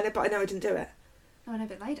 I know, but I know I didn't do it. No, I know,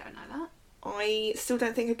 but they don't know that. I still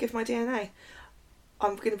don't think I'd give my DNA.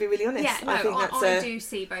 I'm going to be really honest. Yeah, no, I think I do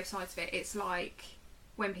see both sides of it. It's like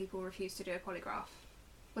when people refuse to do a polygraph.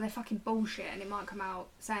 Well, they're fucking bullshit, and it might come out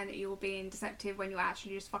saying that you're being deceptive when you're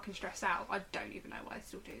actually just fucking stressed out. I don't even know why they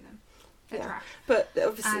still do them. They're trash. But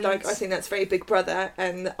obviously, I think that's very Big Brother,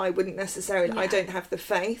 and I wouldn't necessarily... I don't have the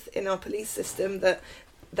faith in our police system that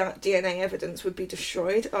DNA evidence would be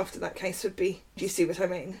destroyed after that case would be... Do you see what I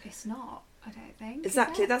mean? It's not, I don't think.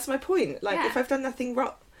 Exactly, that's my point. Like, if I've done nothing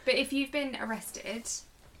wrong... But if you've been arrested,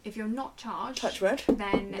 if you're not charged... Touch wood.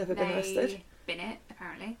 Then Never been arrested. Bin it,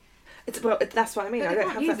 apparently. That's what I mean. But I don't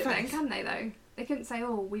have that faith. faith. Then, can they, though? They couldn't say,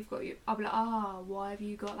 oh, we've got you... I'll be like, why have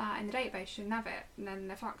you got that in the database? You shouldn't have it. And then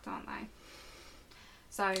they're fucked, aren't they?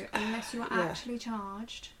 So, unless you're actually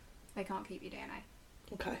charged, they can't keep your DNA.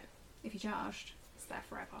 Okay. If you're charged, it's there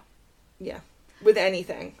forever. Yeah. With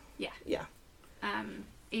anything. Yeah. Yeah.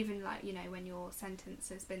 Even, like, you know, when your sentence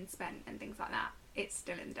has been spent and things like that, it's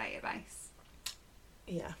still in the database.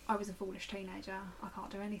 Yeah. I was a foolish teenager. I can't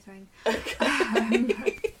do anything. Okay.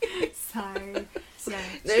 Yeah.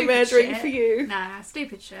 No murdering for you. Nah,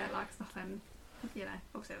 stupid shit. Like, it's nothing, you know,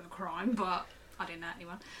 obviously it was a crime, but I didn't hurt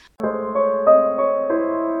anyone.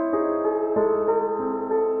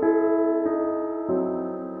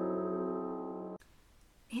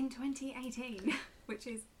 In 2018, which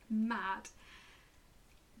is mad,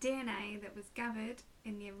 DNA that was gathered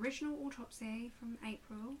in the original autopsy from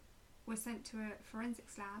April was sent to a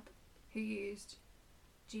forensics lab who used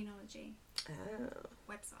genealogy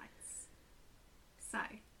websites. So,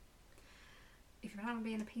 if you plan on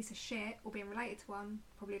being a piece of shit or being related to one,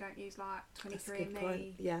 probably don't use like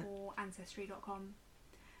 23andMe or Ancestry.com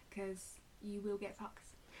because you will get fucked.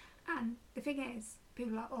 And the thing is,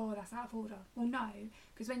 people are like, oh, that's out of order. Well, no,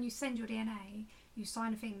 because when you send your DNA, you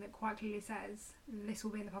sign a thing that quite clearly says this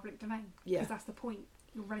will be in the public domain. Yeah. Because that's the point.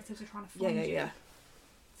 Your relatives are trying to find you. Yeah.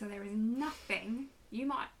 So there is nothing, you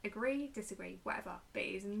might agree, disagree, whatever, but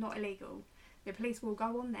it is not illegal. The police will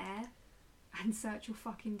go on there and search your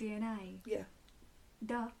fucking DNA. Yeah.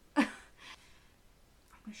 Duh. I'm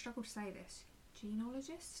going to struggle to say this.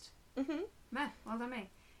 Genealogist? Mm-hmm. Meh, well done me.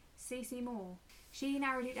 CC Moore. She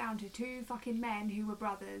narrowed it down to 2 fucking men who were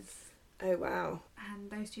brothers. Oh, wow.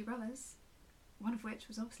 And those 2 brothers, one of which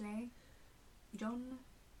was obviously John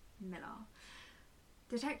Miller.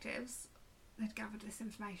 Detectives had gathered this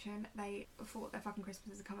information. They thought their fucking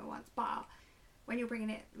Christmases had come at once. But when you're bringing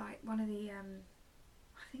it, like, one of the,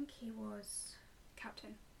 I think he was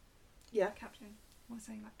Captain. Yeah. Captain. I want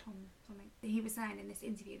to say, like, Tom something. He was saying in this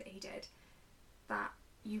interview that he did that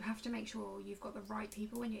you have to make sure you've got the right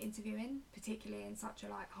people when you're interviewing, particularly in such a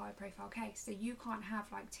like high profile case. So you can't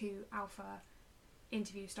have like 2 alpha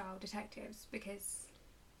interview style detectives because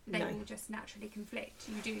They No. will just naturally conflict.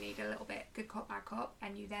 You do need a little bit good cop, bad cop,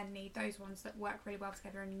 and you then need those ones that work really well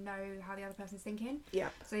together and know how the other person's thinking. Yeah.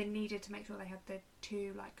 So they needed to make sure they had the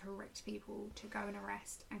two like correct people to go and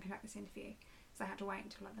arrest and conduct this interview. So they had to wait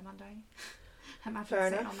until like the Monday. Imagine Fair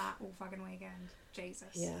sitting enough. on that all fucking weekend. Jesus.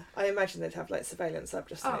 Yeah. I imagine they'd have like surveillance up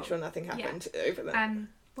just to make sure nothing happened over there.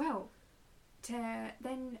 Well, to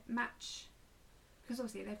then match, because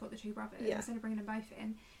obviously they've got the two brothers. Yeah. Instead of bringing them both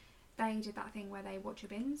in, they did that thing where they watch your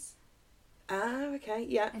bins Ah, okay,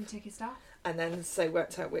 yeah. and took his stuff. And then so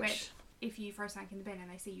worked out which If you throw something in the bin and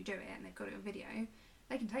they see you do it and they've got it on video,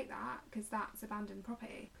 they can take that because that's abandoned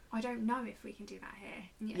property. I don't know if we can do that here.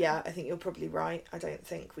 You know? Yeah, I think you're probably right. I don't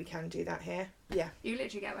think we can do that here. Yeah. You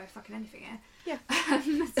literally get away with fucking anything here. Yeah.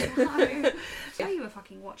 So you were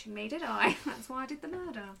fucking watching me, did I? That's why I did the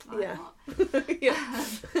murder. Like, Yeah. what? Yeah.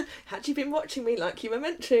 Had you been watching me like you were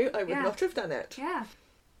meant to, I would Yeah. not have done it. Yeah.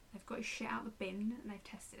 They've got his shit out the bin and they've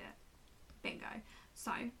tested it. Bingo.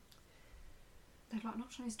 So, they've like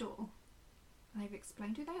knocked on his door and they've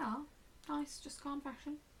explained who they are. Nice, just calm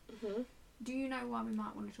fashion. hmm Do you know why we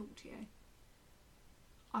might want to talk to you?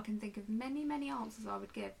 I can think of many, many answers I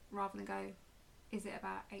would give rather than go, is it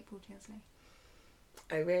about April Tinsley?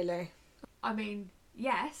 Oh, really? I mean,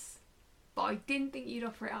 yes, but I didn't think you'd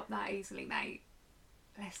offer it up that easily, mate.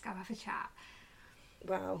 Let's go have a chat.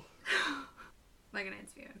 Wow. They're going to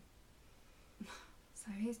interview him.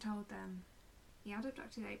 So he's told them he had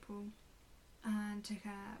abducted April and took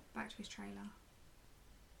her back to his trailer.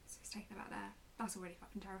 So he's taken her back there. That's already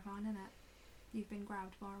fucking terrifying, isn't it? You've been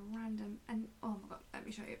grabbed by a random... And, oh my god, let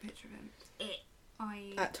me show you a picture of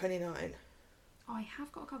him. At 29. I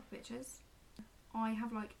have got a couple of pictures. I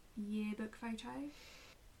have, like, yearbook photo.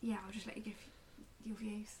 Yeah, I'll just let you give your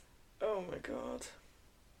views. Oh my god.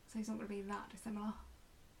 So he's not going to be that dissimilar.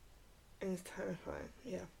 It's terrifying,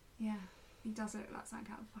 yeah. Yeah. He does look like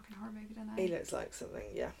something out of a fucking horror movie, doesn't he? He looks like something,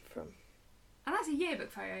 yeah, from... And that's a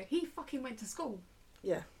yearbook photo. He fucking went to school.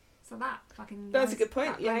 Yeah. So that fucking... That's a good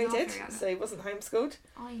point. that Yeah, he goes did. after it. So he wasn't homeschooled.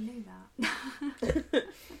 I knew that.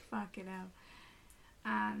 Fucking hell.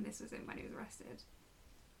 And this was him when he was arrested.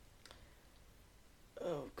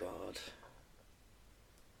 Oh god.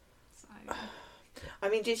 So... I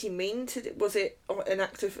mean, did he mean to... Was it an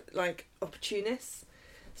act of, like,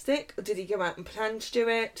 opportunistic? Or did he go out and plan to do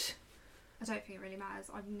it? I don't think it really matters.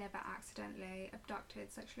 I've never accidentally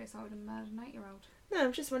abducted, sexually assaulted and murdered an 8-year-old. No,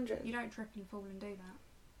 I'm just wondering. You don't trip and fall and do that.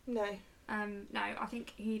 No. No, I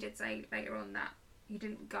think he did say later on that he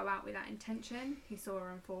didn't go out with that intention. He saw her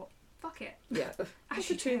and thought, fuck it. Yeah. As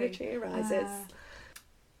you Opportunity do. arises.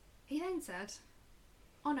 He then said,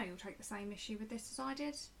 I know you'll take the same issue with this as I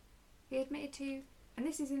did. He admitted to, and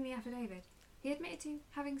this is in the affidavit, he admitted to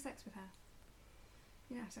having sex with her.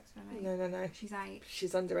 You don't have sex with her, mate. No. She's 8.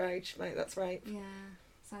 She's underage, mate, that's right. Yeah.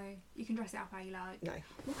 So you can dress it up how you like. No.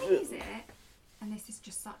 Why is it, and this is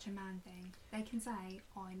just such a man thing, they can say,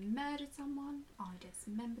 I murdered someone, I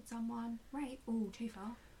dismembered someone, rape, too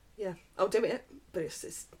far. Yeah, I'll do it, but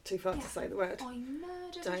it's too far Yeah. to say the word. I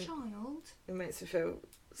murdered a Don't. child. It makes me feel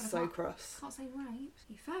But I so can't- cross. Can't say rape.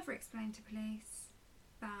 He further explained to police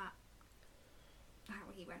that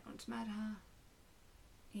how he went on to murder her.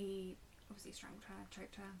 He obviously strangled her,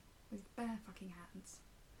 choked her with his bare fucking hands.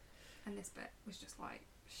 And this bit was just like,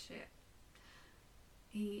 shit.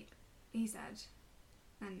 He said,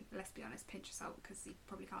 and let's be honest, pinch of salt, because he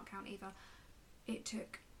probably can't count either, it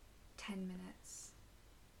took 10 minutes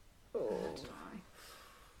for her Oh. to die.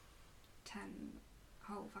 10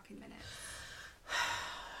 whole fucking minutes.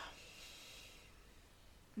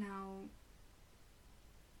 Now,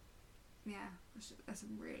 yeah, that's a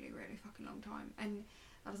really, really fucking long time. And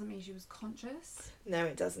that doesn't mean she was conscious. No,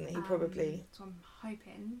 it doesn't. He probably... So I'm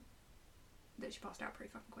hoping that she passed out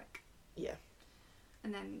pretty fucking quick. Yeah.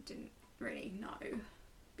 And then didn't really know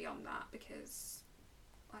beyond that, because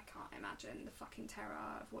I can't imagine the fucking terror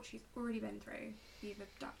of what she's already been through. You've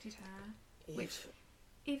abducted her, which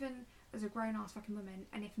even as a grown ass fucking woman,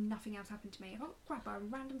 and if nothing else happened to me, if I got grabbed by a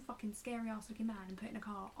random fucking scary ass looking man and put in a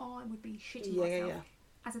car, I would be shitting myself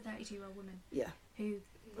as a 32-year-old woman who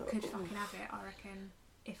could fucking have it, I reckon,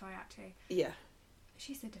 if I had to. Yeah.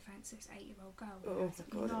 She's the defenseless 8-year-old girl. Oh Has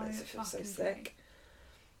my god, no it makes me feel so fucking sick.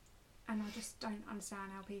 clue. And I just don't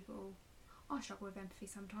understand how people... I struggle with empathy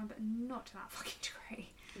sometimes, but not to that fucking degree.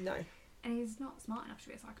 No. And he's not smart enough to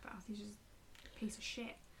be a psychopath. He's just a piece of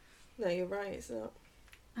shit. No, you're right, it's not.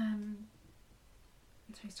 So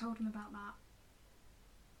he's told him about that.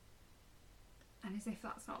 And as if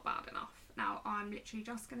that's not bad enough. Now, I'm literally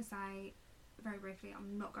just going to say, very briefly,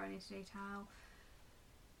 I'm not going into detail.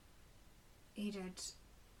 He did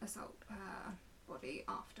assault her body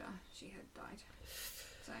after she had died.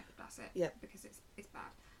 So, discuss it. Yeah. Because it's bad.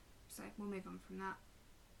 So we'll move on from that.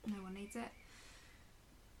 No one needs it.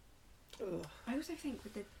 Ugh. I also think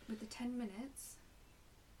with the 10 minutes,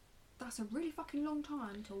 that's a really fucking long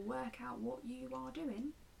time to work out what you are doing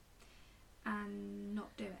and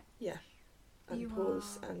not do it. Yeah. And You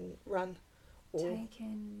pause are and run.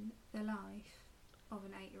 taking the life of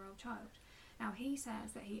an 8-year-old child. Now, he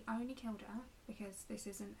says that he only killed her because this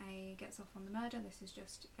isn't a gets off on the murder, this is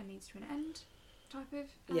just a means to an end type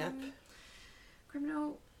of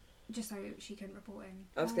criminal, just so she couldn't report him.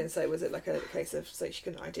 I was going to say, was it like a case of so she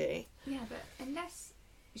couldn't ID? Yeah, but unless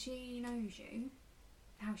she knows you,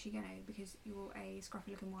 how's she going to? Because you're a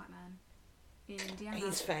scruffy looking white man in Indiana.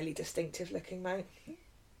 He's fairly distinctive looking, mate.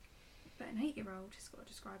 But an 8-year-old has got to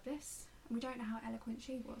describe this. We don't know how eloquent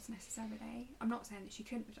she was necessarily. I'm not saying that she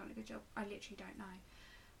couldn't have done a good job. I literally don't know.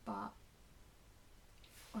 But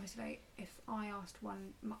honestly, if I asked my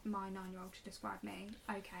 9-year-old to describe me,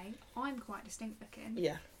 okay, I'm quite distinct looking.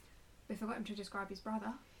 Yeah. But if I got him to describe his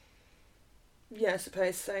brother, yeah, I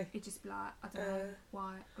suppose so. he'd just be like, I don't know,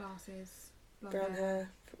 white, glasses, blonde Brown hair.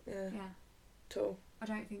 Yeah. Yeah. Tall. I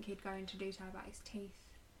don't think he'd go into detail about his teeth.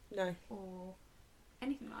 No. Or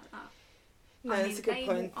anything like that. No, that's a good point.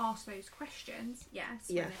 They will ask those questions, yes,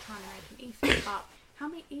 Yeah. when they're trying to make an E-fit, but how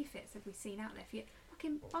many E-fits have we seen out there?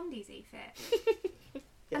 Fucking Bundy's E-fit.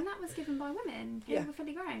 Yeah. And that was given by women who Yeah. were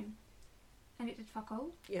fully grown. And it did fuck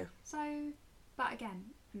all. Yeah. So, but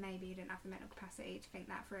again, maybe he didn't have the mental capacity to think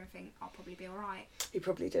that through and think, I'll probably be alright. He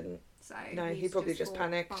probably didn't. So No, he he's probably just thought,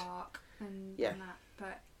 panicked. Bark and Yeah. done that.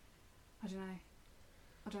 But I don't know.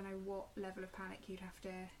 I don't know what level of panic you'd have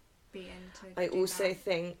to be in to I do also that.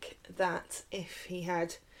 think that if he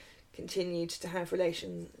had continued to have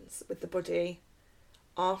relations with the body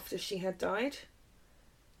after she had died,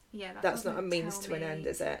 Yeah, that that's not a doesn't means tell to an me- end,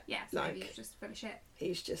 is it? Yeah, so Like- maybe he's just full of shit.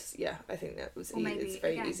 He's just, yeah, I think that was, Or maybe, it's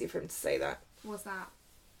very again, easy for him to say that. Was that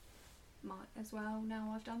might as well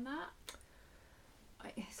now I've done that?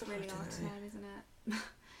 It's really I hard to dunno. know, isn't it?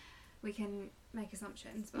 We can make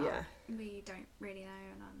assumptions, but Yeah. we don't really know,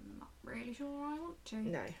 and I'm not really sure I want to.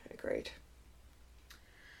 No, agreed.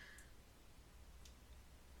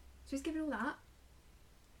 So he's given all that.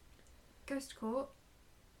 Goes to court.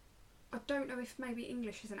 I don't know if maybe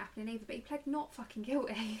English isn't happening either, but he pled not fucking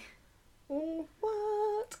guilty. On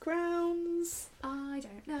what grounds? I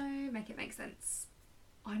don't know. Make it make sense.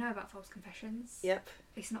 I know about false confessions. Yep.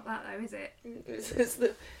 It's not that though, is it?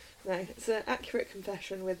 It's an accurate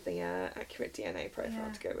confession with the accurate DNA profile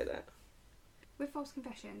Yeah. to go with it. With false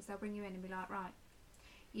confessions, they'll bring you in and be like, right,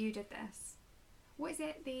 you did this. What is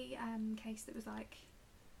it? The case that was like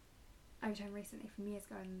overturned recently from years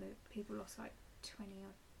ago, and the people lost like 20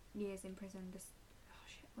 odd years in prison. This, oh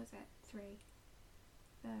shit, what was it? 3.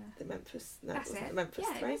 The Memphis. No, That's it wasn't it. the Memphis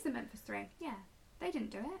Yeah, 3. it was the Memphis 3. Yeah, they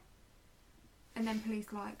didn't do it. And then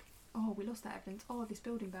police like, oh, we lost that evidence. Oh, this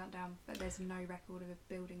building burnt down, but there's no record of a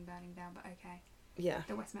building burning down. But okay, Yeah.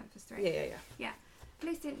 the West Memphis 3. Yeah.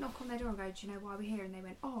 Police didn't knock on their door and go, do you know why we're here? And they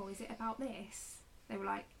went, oh, is it about this? They were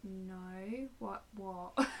like, no, what?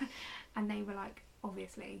 And they were like,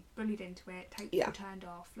 obviously, bullied into it, tapes were turned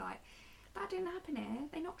off, like, that didn't happen here.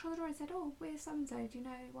 They knocked on the door and said, oh, we're so-and-so, do you know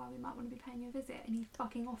why we might want to be paying you a visit? And he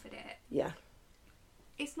fucking offered it. Yeah.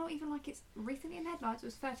 It's not even like it's recently in headlines, it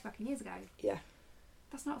was 30 fucking years ago. Yeah.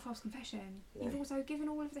 That's not a false confession. No. You've also given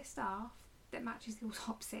all of this stuff that matches the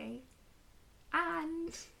autopsy,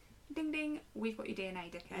 and ding ding, we've got your DNA,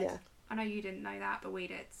 dickhead. Yeah. I know you didn't know that, but we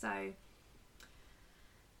did, so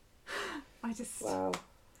I just Wow.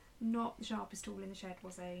 not the sharpest tool in the shed,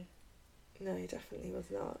 was he? No, he definitely was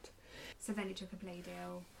not. So then he took a plea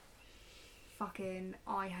deal. Fucking,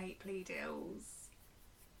 I hate plea deals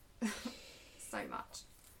so much.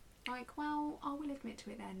 Like, well, I will admit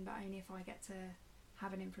to it then, but only if I get to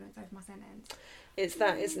have an influence over my sentence. It's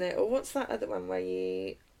that, isn't it? Or what's that other one where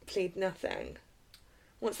you plead nothing?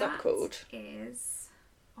 What's that called? Is,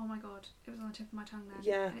 oh my god, it was on the tip of my tongue then.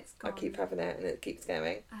 Yeah, and it's gone. I keep having it and it keeps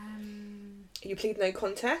going. Um, You plead no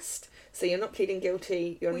contest, so you're not pleading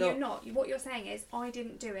guilty. You're not. What you're saying is, I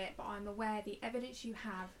didn't do it, but I'm aware the evidence you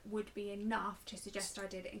have would be enough to suggest I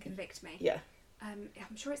did it and convict me. Yeah. I'm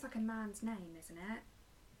sure it's like a man's name, isn't it?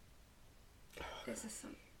 It's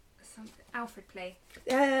something. Alfred plea.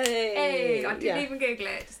 Hey! Hey, I didn't even Google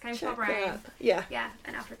it. It just came to my Check brain. that. Yeah. Yeah,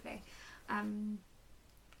 an Alfred plea.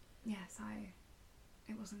 Yeah, so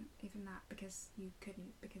it wasn't even that because you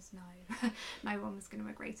couldn't, because no, no one was going to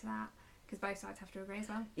agree to that because both sides have to agree as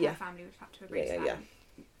well. Yeah. Her family would have to agree to that. Yeah.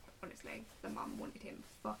 Honestly, the mum wanted him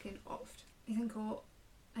fucking offed. He's in court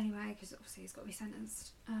anyway because obviously he's got to be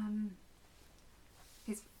sentenced.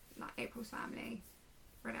 His April's family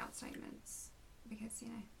read out statements because, you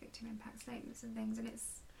know, victim impact statements and things, and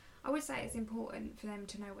I would say it's important for them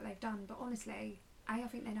to know what they've done, but honestly, A, I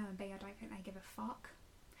think they know, and B, I don't think they give a fuck.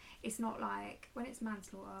 It's not like when it's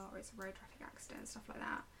manslaughter or it's a road traffic accident and stuff like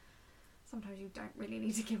that, sometimes you don't really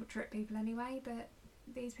need to guilt trip people anyway, but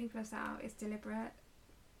these people have set out, it's deliberate.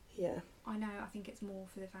 Yeah. I know, I think it's more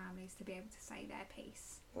for the families to be able to say their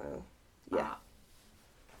piece. Wow. Yeah.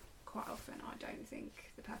 But quite often I don't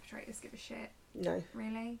think the perpetrators give a shit. No.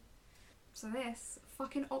 Really. So this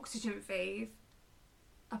fucking oxygen thief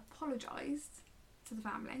apologised to the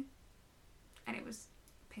family, and it was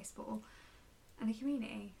piss poor, and the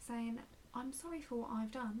community saying, I'm sorry for what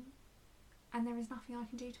I've done and there is nothing I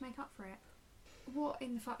can do to make up for it. What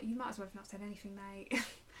in the fuck? You might as well have not said anything, mate.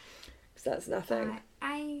 Because that's nothing.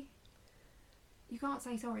 You can't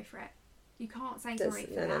say sorry for it. You can't say sorry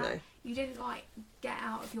for that. No. You didn't like get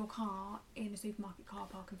out of your car in a supermarket car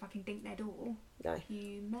park and fucking dink their door. No.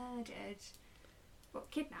 You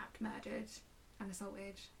kidnapped, murdered and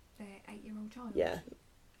assaulted their 8-year-old child. Yeah.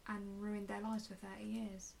 And ruined their lives for 30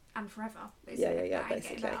 years. And forever. Yeah,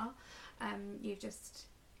 basically. You've just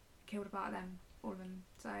killed a part of them, all of them.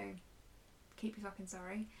 So keep your fucking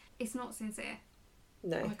sorry. It's not sincere.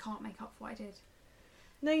 No. I can't make up for what I did.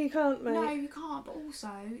 No, you can't, mate. No, you can't, but also,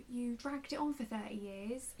 you dragged it on for 30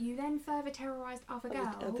 years, you then further terrorised other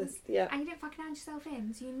girls, yeah. and you didn't fucking hand yourself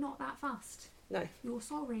in, so you're not that fussed. No. You're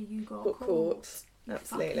sorry you got caught. You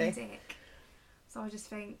Absolutely. fucking dick. So I just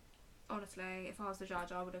think, honestly, if I was the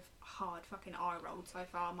judge, I would have hard fucking eye rolled so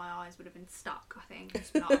far, my eyes would have been stuck, I think.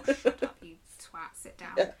 Just been like, oh, shut up, you twat, sit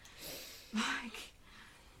down. Yeah. Like,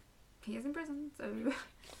 he is in prison, so...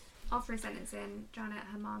 After his sentencing, Janet,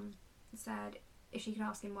 her mum, said if she could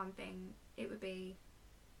ask him one thing, it would be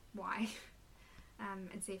why,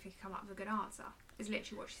 and see if he could come up with a good answer. Is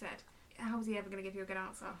literally what she said. How was he ever going to give you a good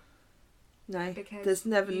answer? No, because there's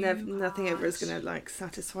nothing ever is going to like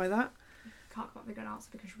satisfy that. Can't come up with a good answer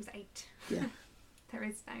because she was 8. Yeah. There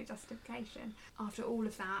is no justification. After all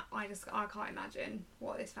of that, I can't imagine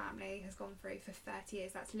what this family has gone through for 30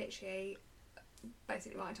 years. That's literally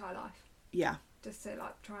basically my entire life. Yeah. Just to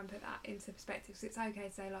like try and put that into perspective, because it's okay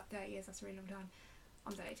to say like 30 years, that's a really long time.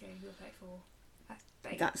 I'm 32, you're 34.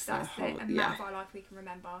 That's the amount of our life we can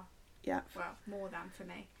remember. Yeah. Well, more than for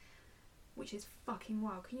me, which is fucking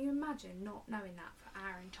wild. Can you imagine not knowing that for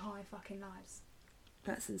our entire fucking lives?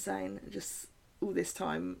 That's insane. Just all this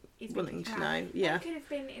time He's wanting to know. Yeah. He could have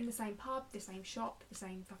been in the same pub, the same shop, the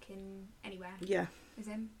same fucking anywhere. Yeah. As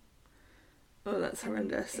him. Oh, that's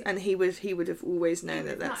horrendous. And he would have always known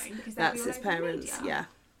that's his parents. Yeah.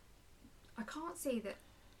 I can't see that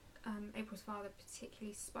April's father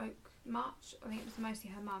particularly spoke much. I think it was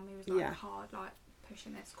mostly her mum who was like hard, like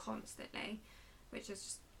pushing this constantly, which is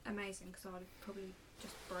just amazing because I'd have probably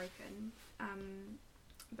just broken.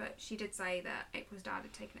 But she did say that April's dad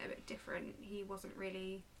had taken it a bit different. He wasn't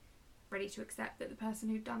really ready to accept that the person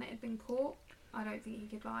who'd done it had been caught. I don't think he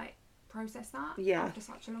could like process that after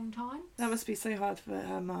such a long time. That must be so hard for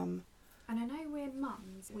her mum. And I know we're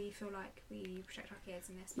mums, we feel like we protect our kids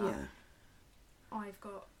in this, but I've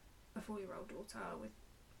got a 4-year-old daughter with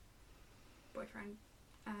boyfriend,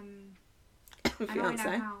 and fiance.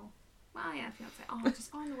 I know how. Well, yeah, fiance. Oh, I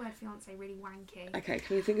just find the word fiance really wanky. Okay,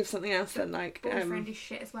 can you think of something else then? Like boyfriend is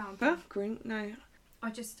shit as well. Green? No.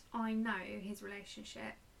 I know his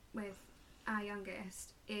relationship with our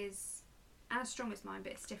youngest is as strong as mine,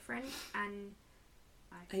 but it's different, and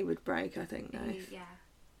he would break, I think. No. I don't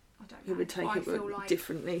know. He would take it like,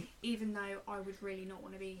 differently. Even though I would really not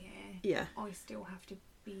want to be here, I still have to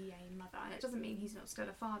be a mother. And it doesn't mean he's not still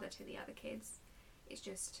a father to the other kids. It's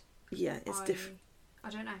just it's different. I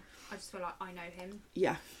don't know. I just feel like I know him.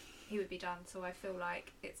 Yeah. He would be done, so I feel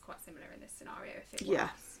like it's quite similar in this scenario. If it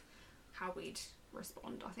was how we'd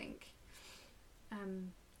respond, I think.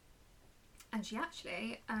 And she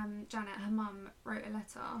actually, Janet, her mum, wrote a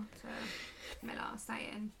letter to Miller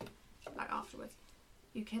saying, like afterwards,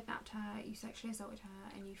 you kidnapped her, you sexually assaulted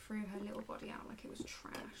her, and you threw her little body out like it was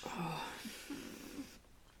trash. Oh,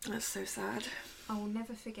 that's so sad. I will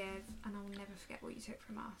never forgive, and I will never forget what you took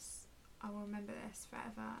from us. I will remember this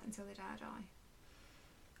forever until the day I die.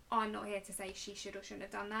 I'm not here to say she should or shouldn't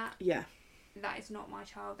have done that. Yeah. That is not my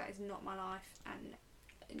child, that is not my life,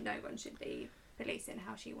 and no one should be policing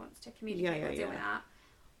how she wants to communicate or deal with that.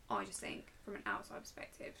 I just think, from an outside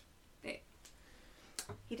perspective,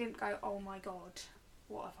 he didn't go, oh my god,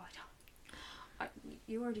 what have I done?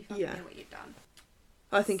 You already fucking know what you've done.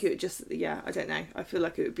 I think it would just, I don't know. I feel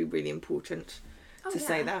like it would be really important to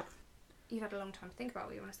say that. You've had a long time to think about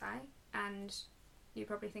what you want to say, and you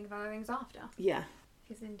probably think of other things after. Yeah.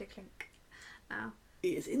 He's in de clink now.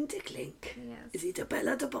 He is in de clink. Yes. Is he de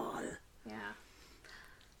bella de ball? Yeah.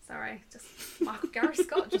 Sorry, just Michael Gary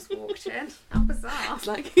Scott just walked in. How bizarre. It's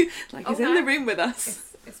like he's in the room with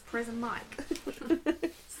us. It's Prison Mike.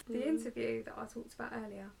 The interview that I talked about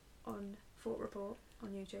earlier on Fort Report on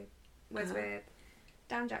YouTube was with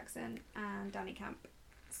Dan Jackson and Danny Camp.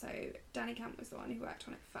 So Danny Camp was the one who worked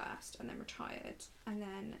on it first and then retired, and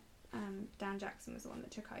then Dan Jackson was the one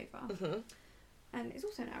that took over, and is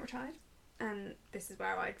also now retired. And this is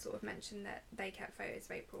where I'd sort of mentioned that they kept photos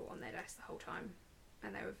of April on their desk the whole time,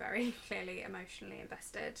 and they were very clearly emotionally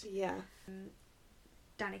invested. Yeah.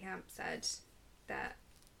 Danny Camp said that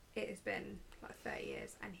it has been like 30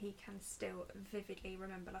 years and he can still vividly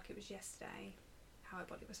remember like it was yesterday how her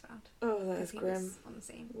body was found. Oh, that is grim. Was on the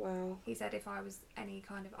scene. Wow. He said if I was any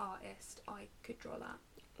kind of artist, I could draw that.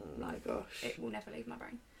 Oh my gosh. It will never leave my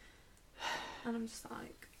brain. And I'm just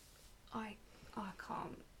like, I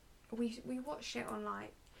can't. We watch shit on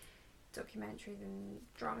like documentaries and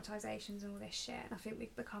dramatisations and all this shit, and I think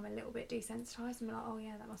we've become a little bit desensitised and we're like, oh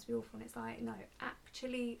yeah, that must be awful, and it's like, no,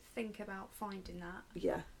 actually think about finding that.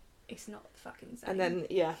 Yeah. It's not fucking same. And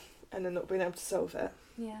then not being able to solve it.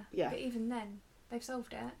 Yeah. Yeah. But even then, they've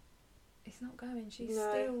solved it. It's not going. She's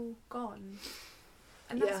still gone.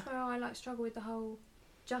 And that's where I like struggle with the whole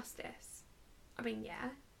justice. I mean, yeah,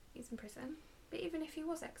 he's in prison, but even if he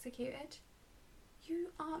was executed,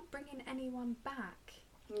 you aren't bringing anyone back.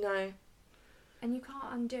 No. And you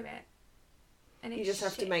can't undo it. And you just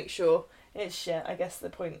have to make sure it's shit. I guess the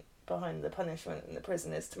point behind the punishment in the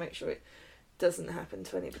prison is to make sure it doesn't happen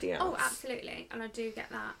to anybody else. Oh, absolutely. And I do get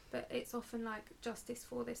that. But it's often like justice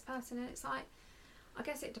for this person. And it's like, I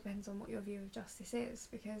guess it depends on what your view of justice is,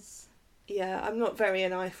 because... Yeah, I'm not very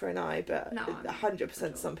an eye for an eye, but no,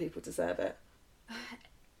 100% some people deserve it.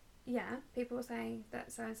 Yeah, people will say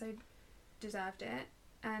that so-and-so deserved it.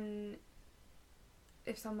 And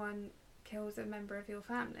if someone kills a member of your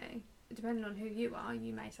family, depending on who you are,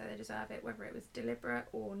 you may say they deserve it, whether it was deliberate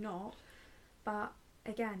or not. But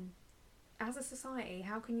again, as a society,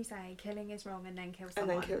 how can you say killing is wrong and then kill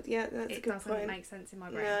someone? And then kill, yeah, that's a good point. It doesn't make sense in my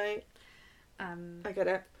brain. No. I get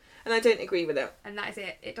it. And I don't agree with it. And that is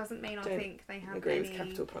it. It doesn't mean I think they have agree any with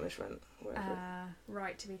capital punishment.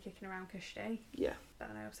 right to be kicking around custody. Yeah. But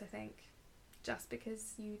I also think just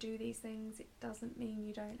because you do these things, it doesn't mean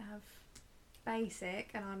you don't have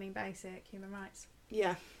basic, and I mean basic, human rights.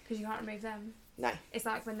 Yeah. Because you can't remove them. No. It's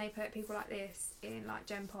like when they put people like this in like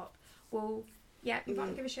Gen Pop. Well, yeah, you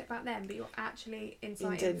can't give a shit about them, but you're actually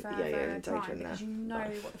inciting further crime because you know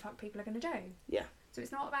what the fuck people are going to do. Yeah. So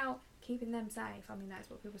it's not about keeping them safe. I mean, that's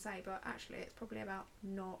what people say, but actually it's probably about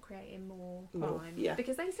not creating more crime. Yeah.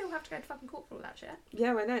 Because they still have to go to fucking court for all that shit.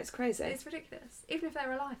 Yeah, I know, it's crazy. It's ridiculous. Even if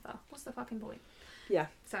they're a lifer, what's the fucking point? Yeah.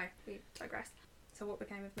 So, we digress. So what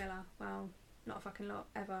became of Miller? Well, not a fucking lot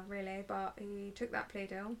ever, really, but he took that plea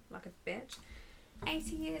deal like a bitch.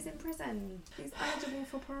 80 years in prison. He's eligible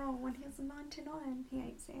for parole when he was 99. He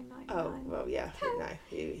ain't seeing 99. Oh, well, yeah. No,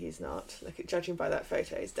 he's not. Like, judging by that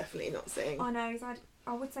photo, he's definitely not seeing. I know,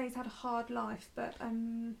 I would say he's had a hard life, but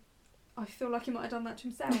I feel like he might have done that to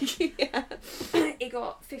himself. Yeah. He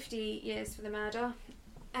got 50 years for the murder,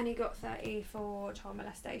 and he got 30 for child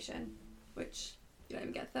molestation, which you don't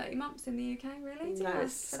even get 30 months in the UK, really. No,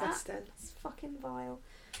 it's disgusting. It's fucking vile.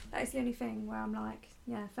 That is the only thing where I'm like,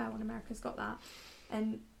 yeah, fair one, America's got that.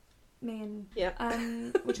 And me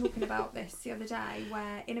and were talking about this the other day,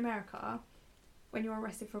 where in America, when you're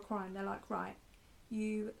arrested for a crime, they're like, right,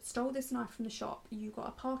 you stole this knife from the shop, you got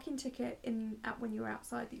a parking ticket when you were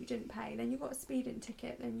outside that you didn't pay, then you got a speeding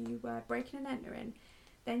ticket, then you were breaking and entering,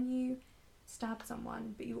 then you stabbed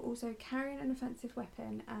someone, but you were also carrying an offensive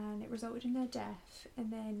weapon and it resulted in their death,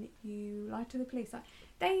 and then you lied to the police. Like,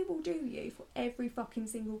 they will do you for every fucking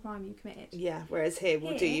single crime you committed. Yeah, whereas here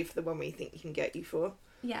we'll do you for the one we think you can get you for.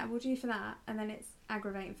 Yeah, we'll do you for that, and then it's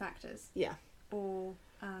aggravating factors. Yeah. Or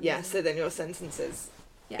so then your sentence is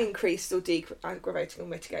increased or aggravating or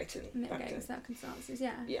mitigating circumstances.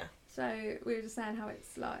 Yeah. Yeah. So we were just saying how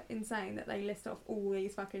it's like insane that they list off all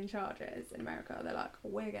these fucking charges in America. They're like,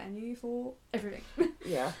 we're getting you for everything.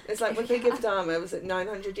 Yeah, it's like when they give Dharma, was it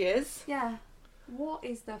 900 years? Yeah. What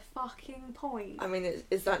is the fucking point? I mean,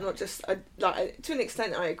 is that not just like, to an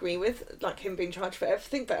extent I agree with, like, him being charged for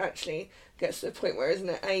everything, but actually gets to the point where, isn't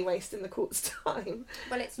it, wasting the court's time?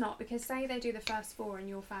 Well, it's not, because say they do the first 4 and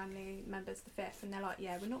your family member's the 5th, and they're like,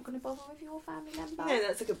 yeah, we're not going to bother with your family member. Yeah,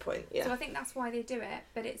 that's a good point. Yeah. So I think that's why they do it,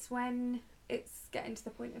 but it's when it's getting to the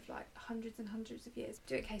point of like hundreds and hundreds of years.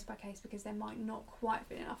 Do it case by case, because there might not quite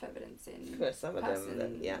be enough evidence in for some of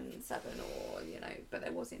them. Yeah. 7, or but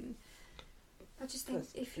there was in. I just think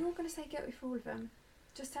if you're going to say guilty for all of them,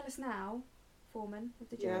 just tell us now, foreman of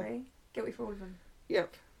the jury, guilty for all of them.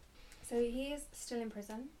 Yep. So he is still in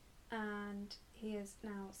prison. and he is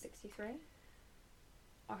now 63.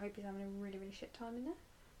 I hope he's having a really, really shit time in there.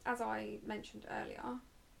 As I mentioned earlier,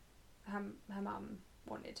 her mum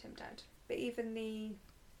wanted him dead. But even the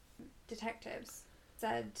detectives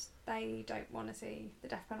said they don't want to see the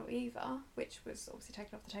death penalty either, which was obviously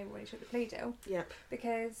taken off the table when he took the plea deal. Yep.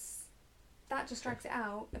 Because that just drags it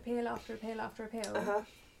out, appeal after appeal after appeal. Uh-huh.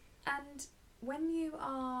 And when you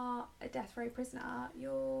are a death row prisoner,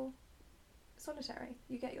 you're solitary.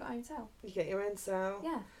 You get your own cell. You get your own cell.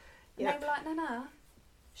 Yeah. And Yep. they were like, no,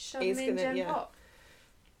 shove He's him in gonna- Gen yeah. Pop.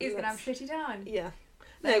 He's going to have a shitty time. Yeah.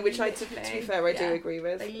 They No, which to be fair, I do agree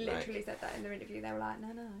with. They literally said that in their interview. They were like,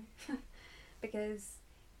 no. Because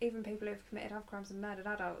even people who've committed other crimes and murdered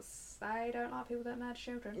adults, they don't like people that murder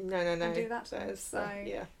children. No. And do that to them. That is, So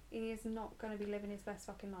yeah. he is not going to be living his best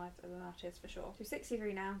fucking life as an artist for sure. So he's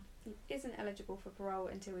 63 now. He isn't eligible for parole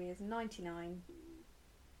until he is 99.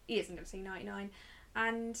 He isn't going to see 99.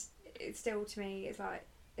 And it's still, to me, it's like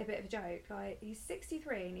a bit of a joke. Like, he's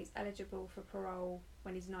 63 and he's eligible for parole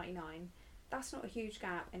when he's 99. That's not a huge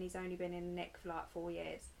gap, and he's only been in Nick for like 4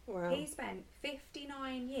 years. Wow. He spent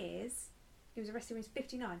 59 years, he was arrested when he was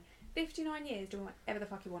 59. 59 years doing whatever the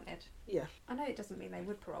fuck he wanted. Yeah. I know it doesn't mean they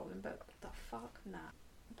would parole him, but what the fuck? Nah.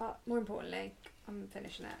 But more importantly, I'm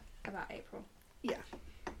finishing it about April. Yeah.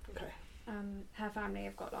 Okay. Her family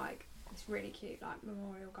have got like this really cute like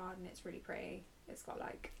memorial garden. It's really pretty. It's got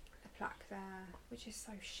like a plaque there, which is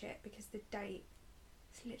so shit because the date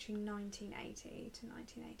is literally 1980 to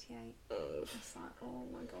 1988. Ugh. It's like, oh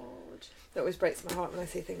my god. That always breaks my heart when I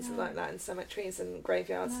see things No. like that in cemeteries and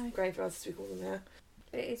graveyards. No. Graveyards, as we call them here.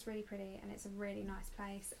 But it is really pretty and it's a really nice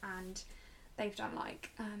place, and they've done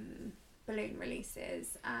like balloon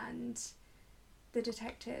releases, and the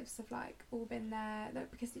detectives have like all been there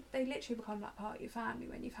because they literally become like part of your family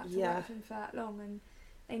when you've had to work with them for that long, and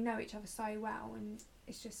they know each other so well, and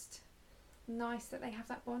it's just nice that they have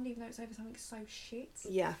that bond even though it's over something so shit.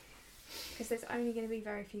 Yeah. Because there's only going to be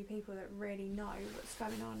very few people that really know what's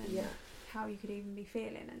going on and how you could even be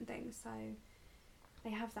feeling and things. So they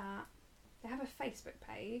have that. They have a Facebook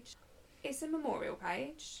page. It's a memorial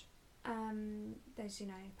page. There's, you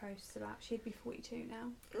know, posts about she'd be 42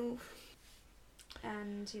 now. Oof.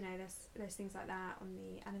 And, you know, there's things like that on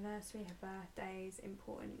the anniversary, her birthdays,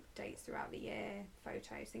 important dates throughout the year,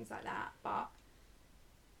 photos, things like that. But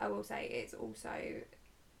I will say it's also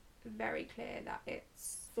very clear that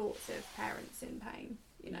it's thoughts of parents in pain,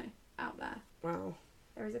 you know, out there. Wow.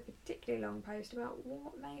 There is a particularly long post about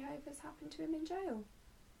what they hope has happened to him in jail.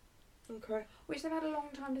 Okay. Which they've had a long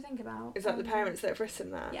time to think about. Is that the parents that have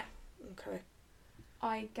written that? Yeah. Okay.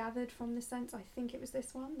 I gathered from the sense, I think it was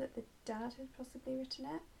this one, that the dad had possibly written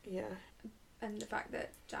it. Yeah. And the fact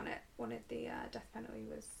that Janet wanted the death penalty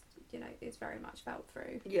was, you know, is very much felt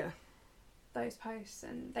through Yeah. those posts.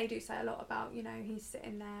 And they do say a lot about, you know, he's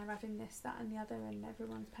sitting there having this, that and the other, and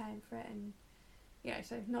everyone's paying for it. And, you know,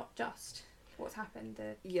 so not just what's happened,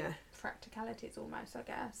 the practicalities almost, I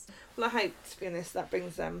guess. Well, I hope, to be honest, that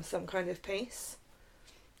brings them some kind of peace.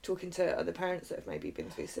 Talking to other parents that have maybe been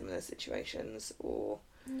through similar situations, or...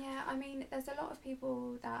 Yeah, I mean, there's a lot of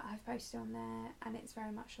people that have posted on there, and it's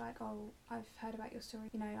very much like, oh, I've heard about your story,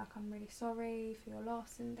 you know, like, I'm really sorry for your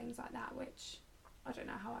loss and things like that, which I don't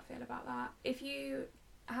know how I feel about that. If you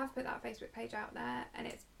have put that Facebook page out there and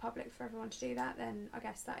it's public for everyone to do that, then I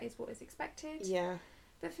guess that is what is expected. Yeah.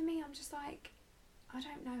 But for me, I'm just like, I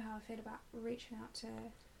don't know how I feel about reaching out to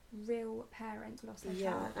real parents who lost their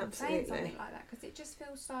child and saying something like that, because it just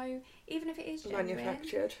feels so, even if it is genuine,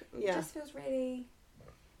 manufactured. it just feels really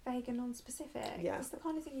vague and non-specific. Yeah. It's the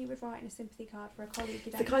kind of thing you would write in a sympathy card for a colleague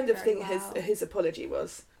you don't The kind know of thing very well. his apology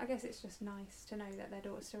was. I guess it's just nice to know that their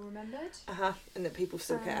daughter's still remembered. And that people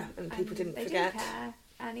still care, and people didn't they forget. Do care,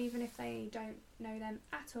 and even if they don't know them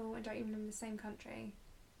at all and don't even live in the same country,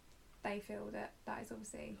 they feel that that is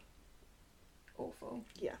obviously awful.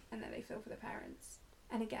 Yeah. And that they feel for the parents.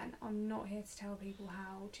 And again, I'm not here to tell people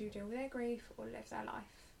how to deal with their grief or live their life.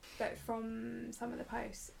 But from some of the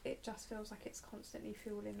posts, it just feels like it's constantly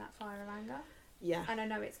fueling that fire of anger. Yeah. And I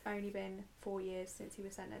know it's only been 4 years since he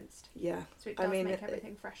was sentenced. Yeah. So it does make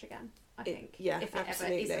everything fresh again, I think. Yeah, if it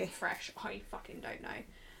absolutely. ever isn't fresh, I fucking don't know.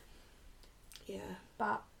 Yeah.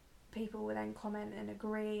 But people will then comment and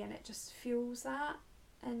agree, and it just fuels that.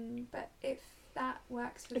 But if that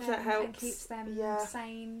works for If them that helps, and keeps them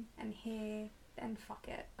sane and here, then fuck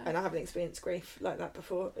it. And I haven't experienced grief like that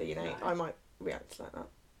before, you know, I might react like that.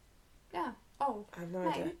 Yeah. Oh, I have no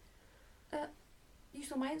idea. You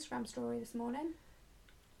saw my Instagram story this morning.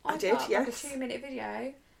 I did, put up, yes. like a 2-minute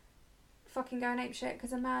video fucking going apeshit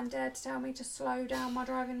because a man dared to tell me to slow down my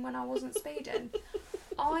driving when I wasn't speeding.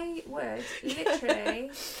 I would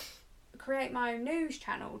literally create my own news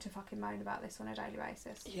channel to fucking moan about this on a daily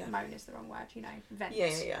basis. Yeah. Moan is the wrong word, you know, vent.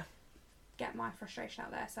 Yeah. Get my frustration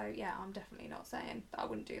out there. So yeah, I'm definitely not saying that I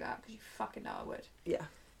wouldn't do that, because you fucking know I would. Yeah.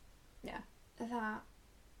 Yeah. That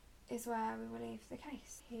is where we will leave the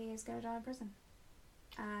case. He is going to die in prison.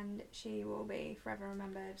 And she will be forever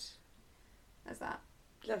remembered as that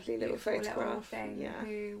Lovely little beautiful photograph. little thing Yeah.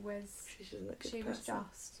 who was... She doesn't look good She was person.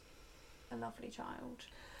 just a lovely child.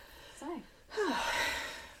 So,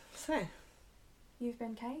 So, you've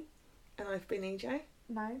been Kate? and I've been EJ.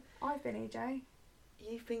 No. I've been EJ?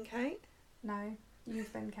 You've been Kate. No.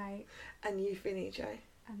 You've been Kate. And you've been EJ.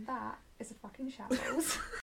 And that is a fucking shambles.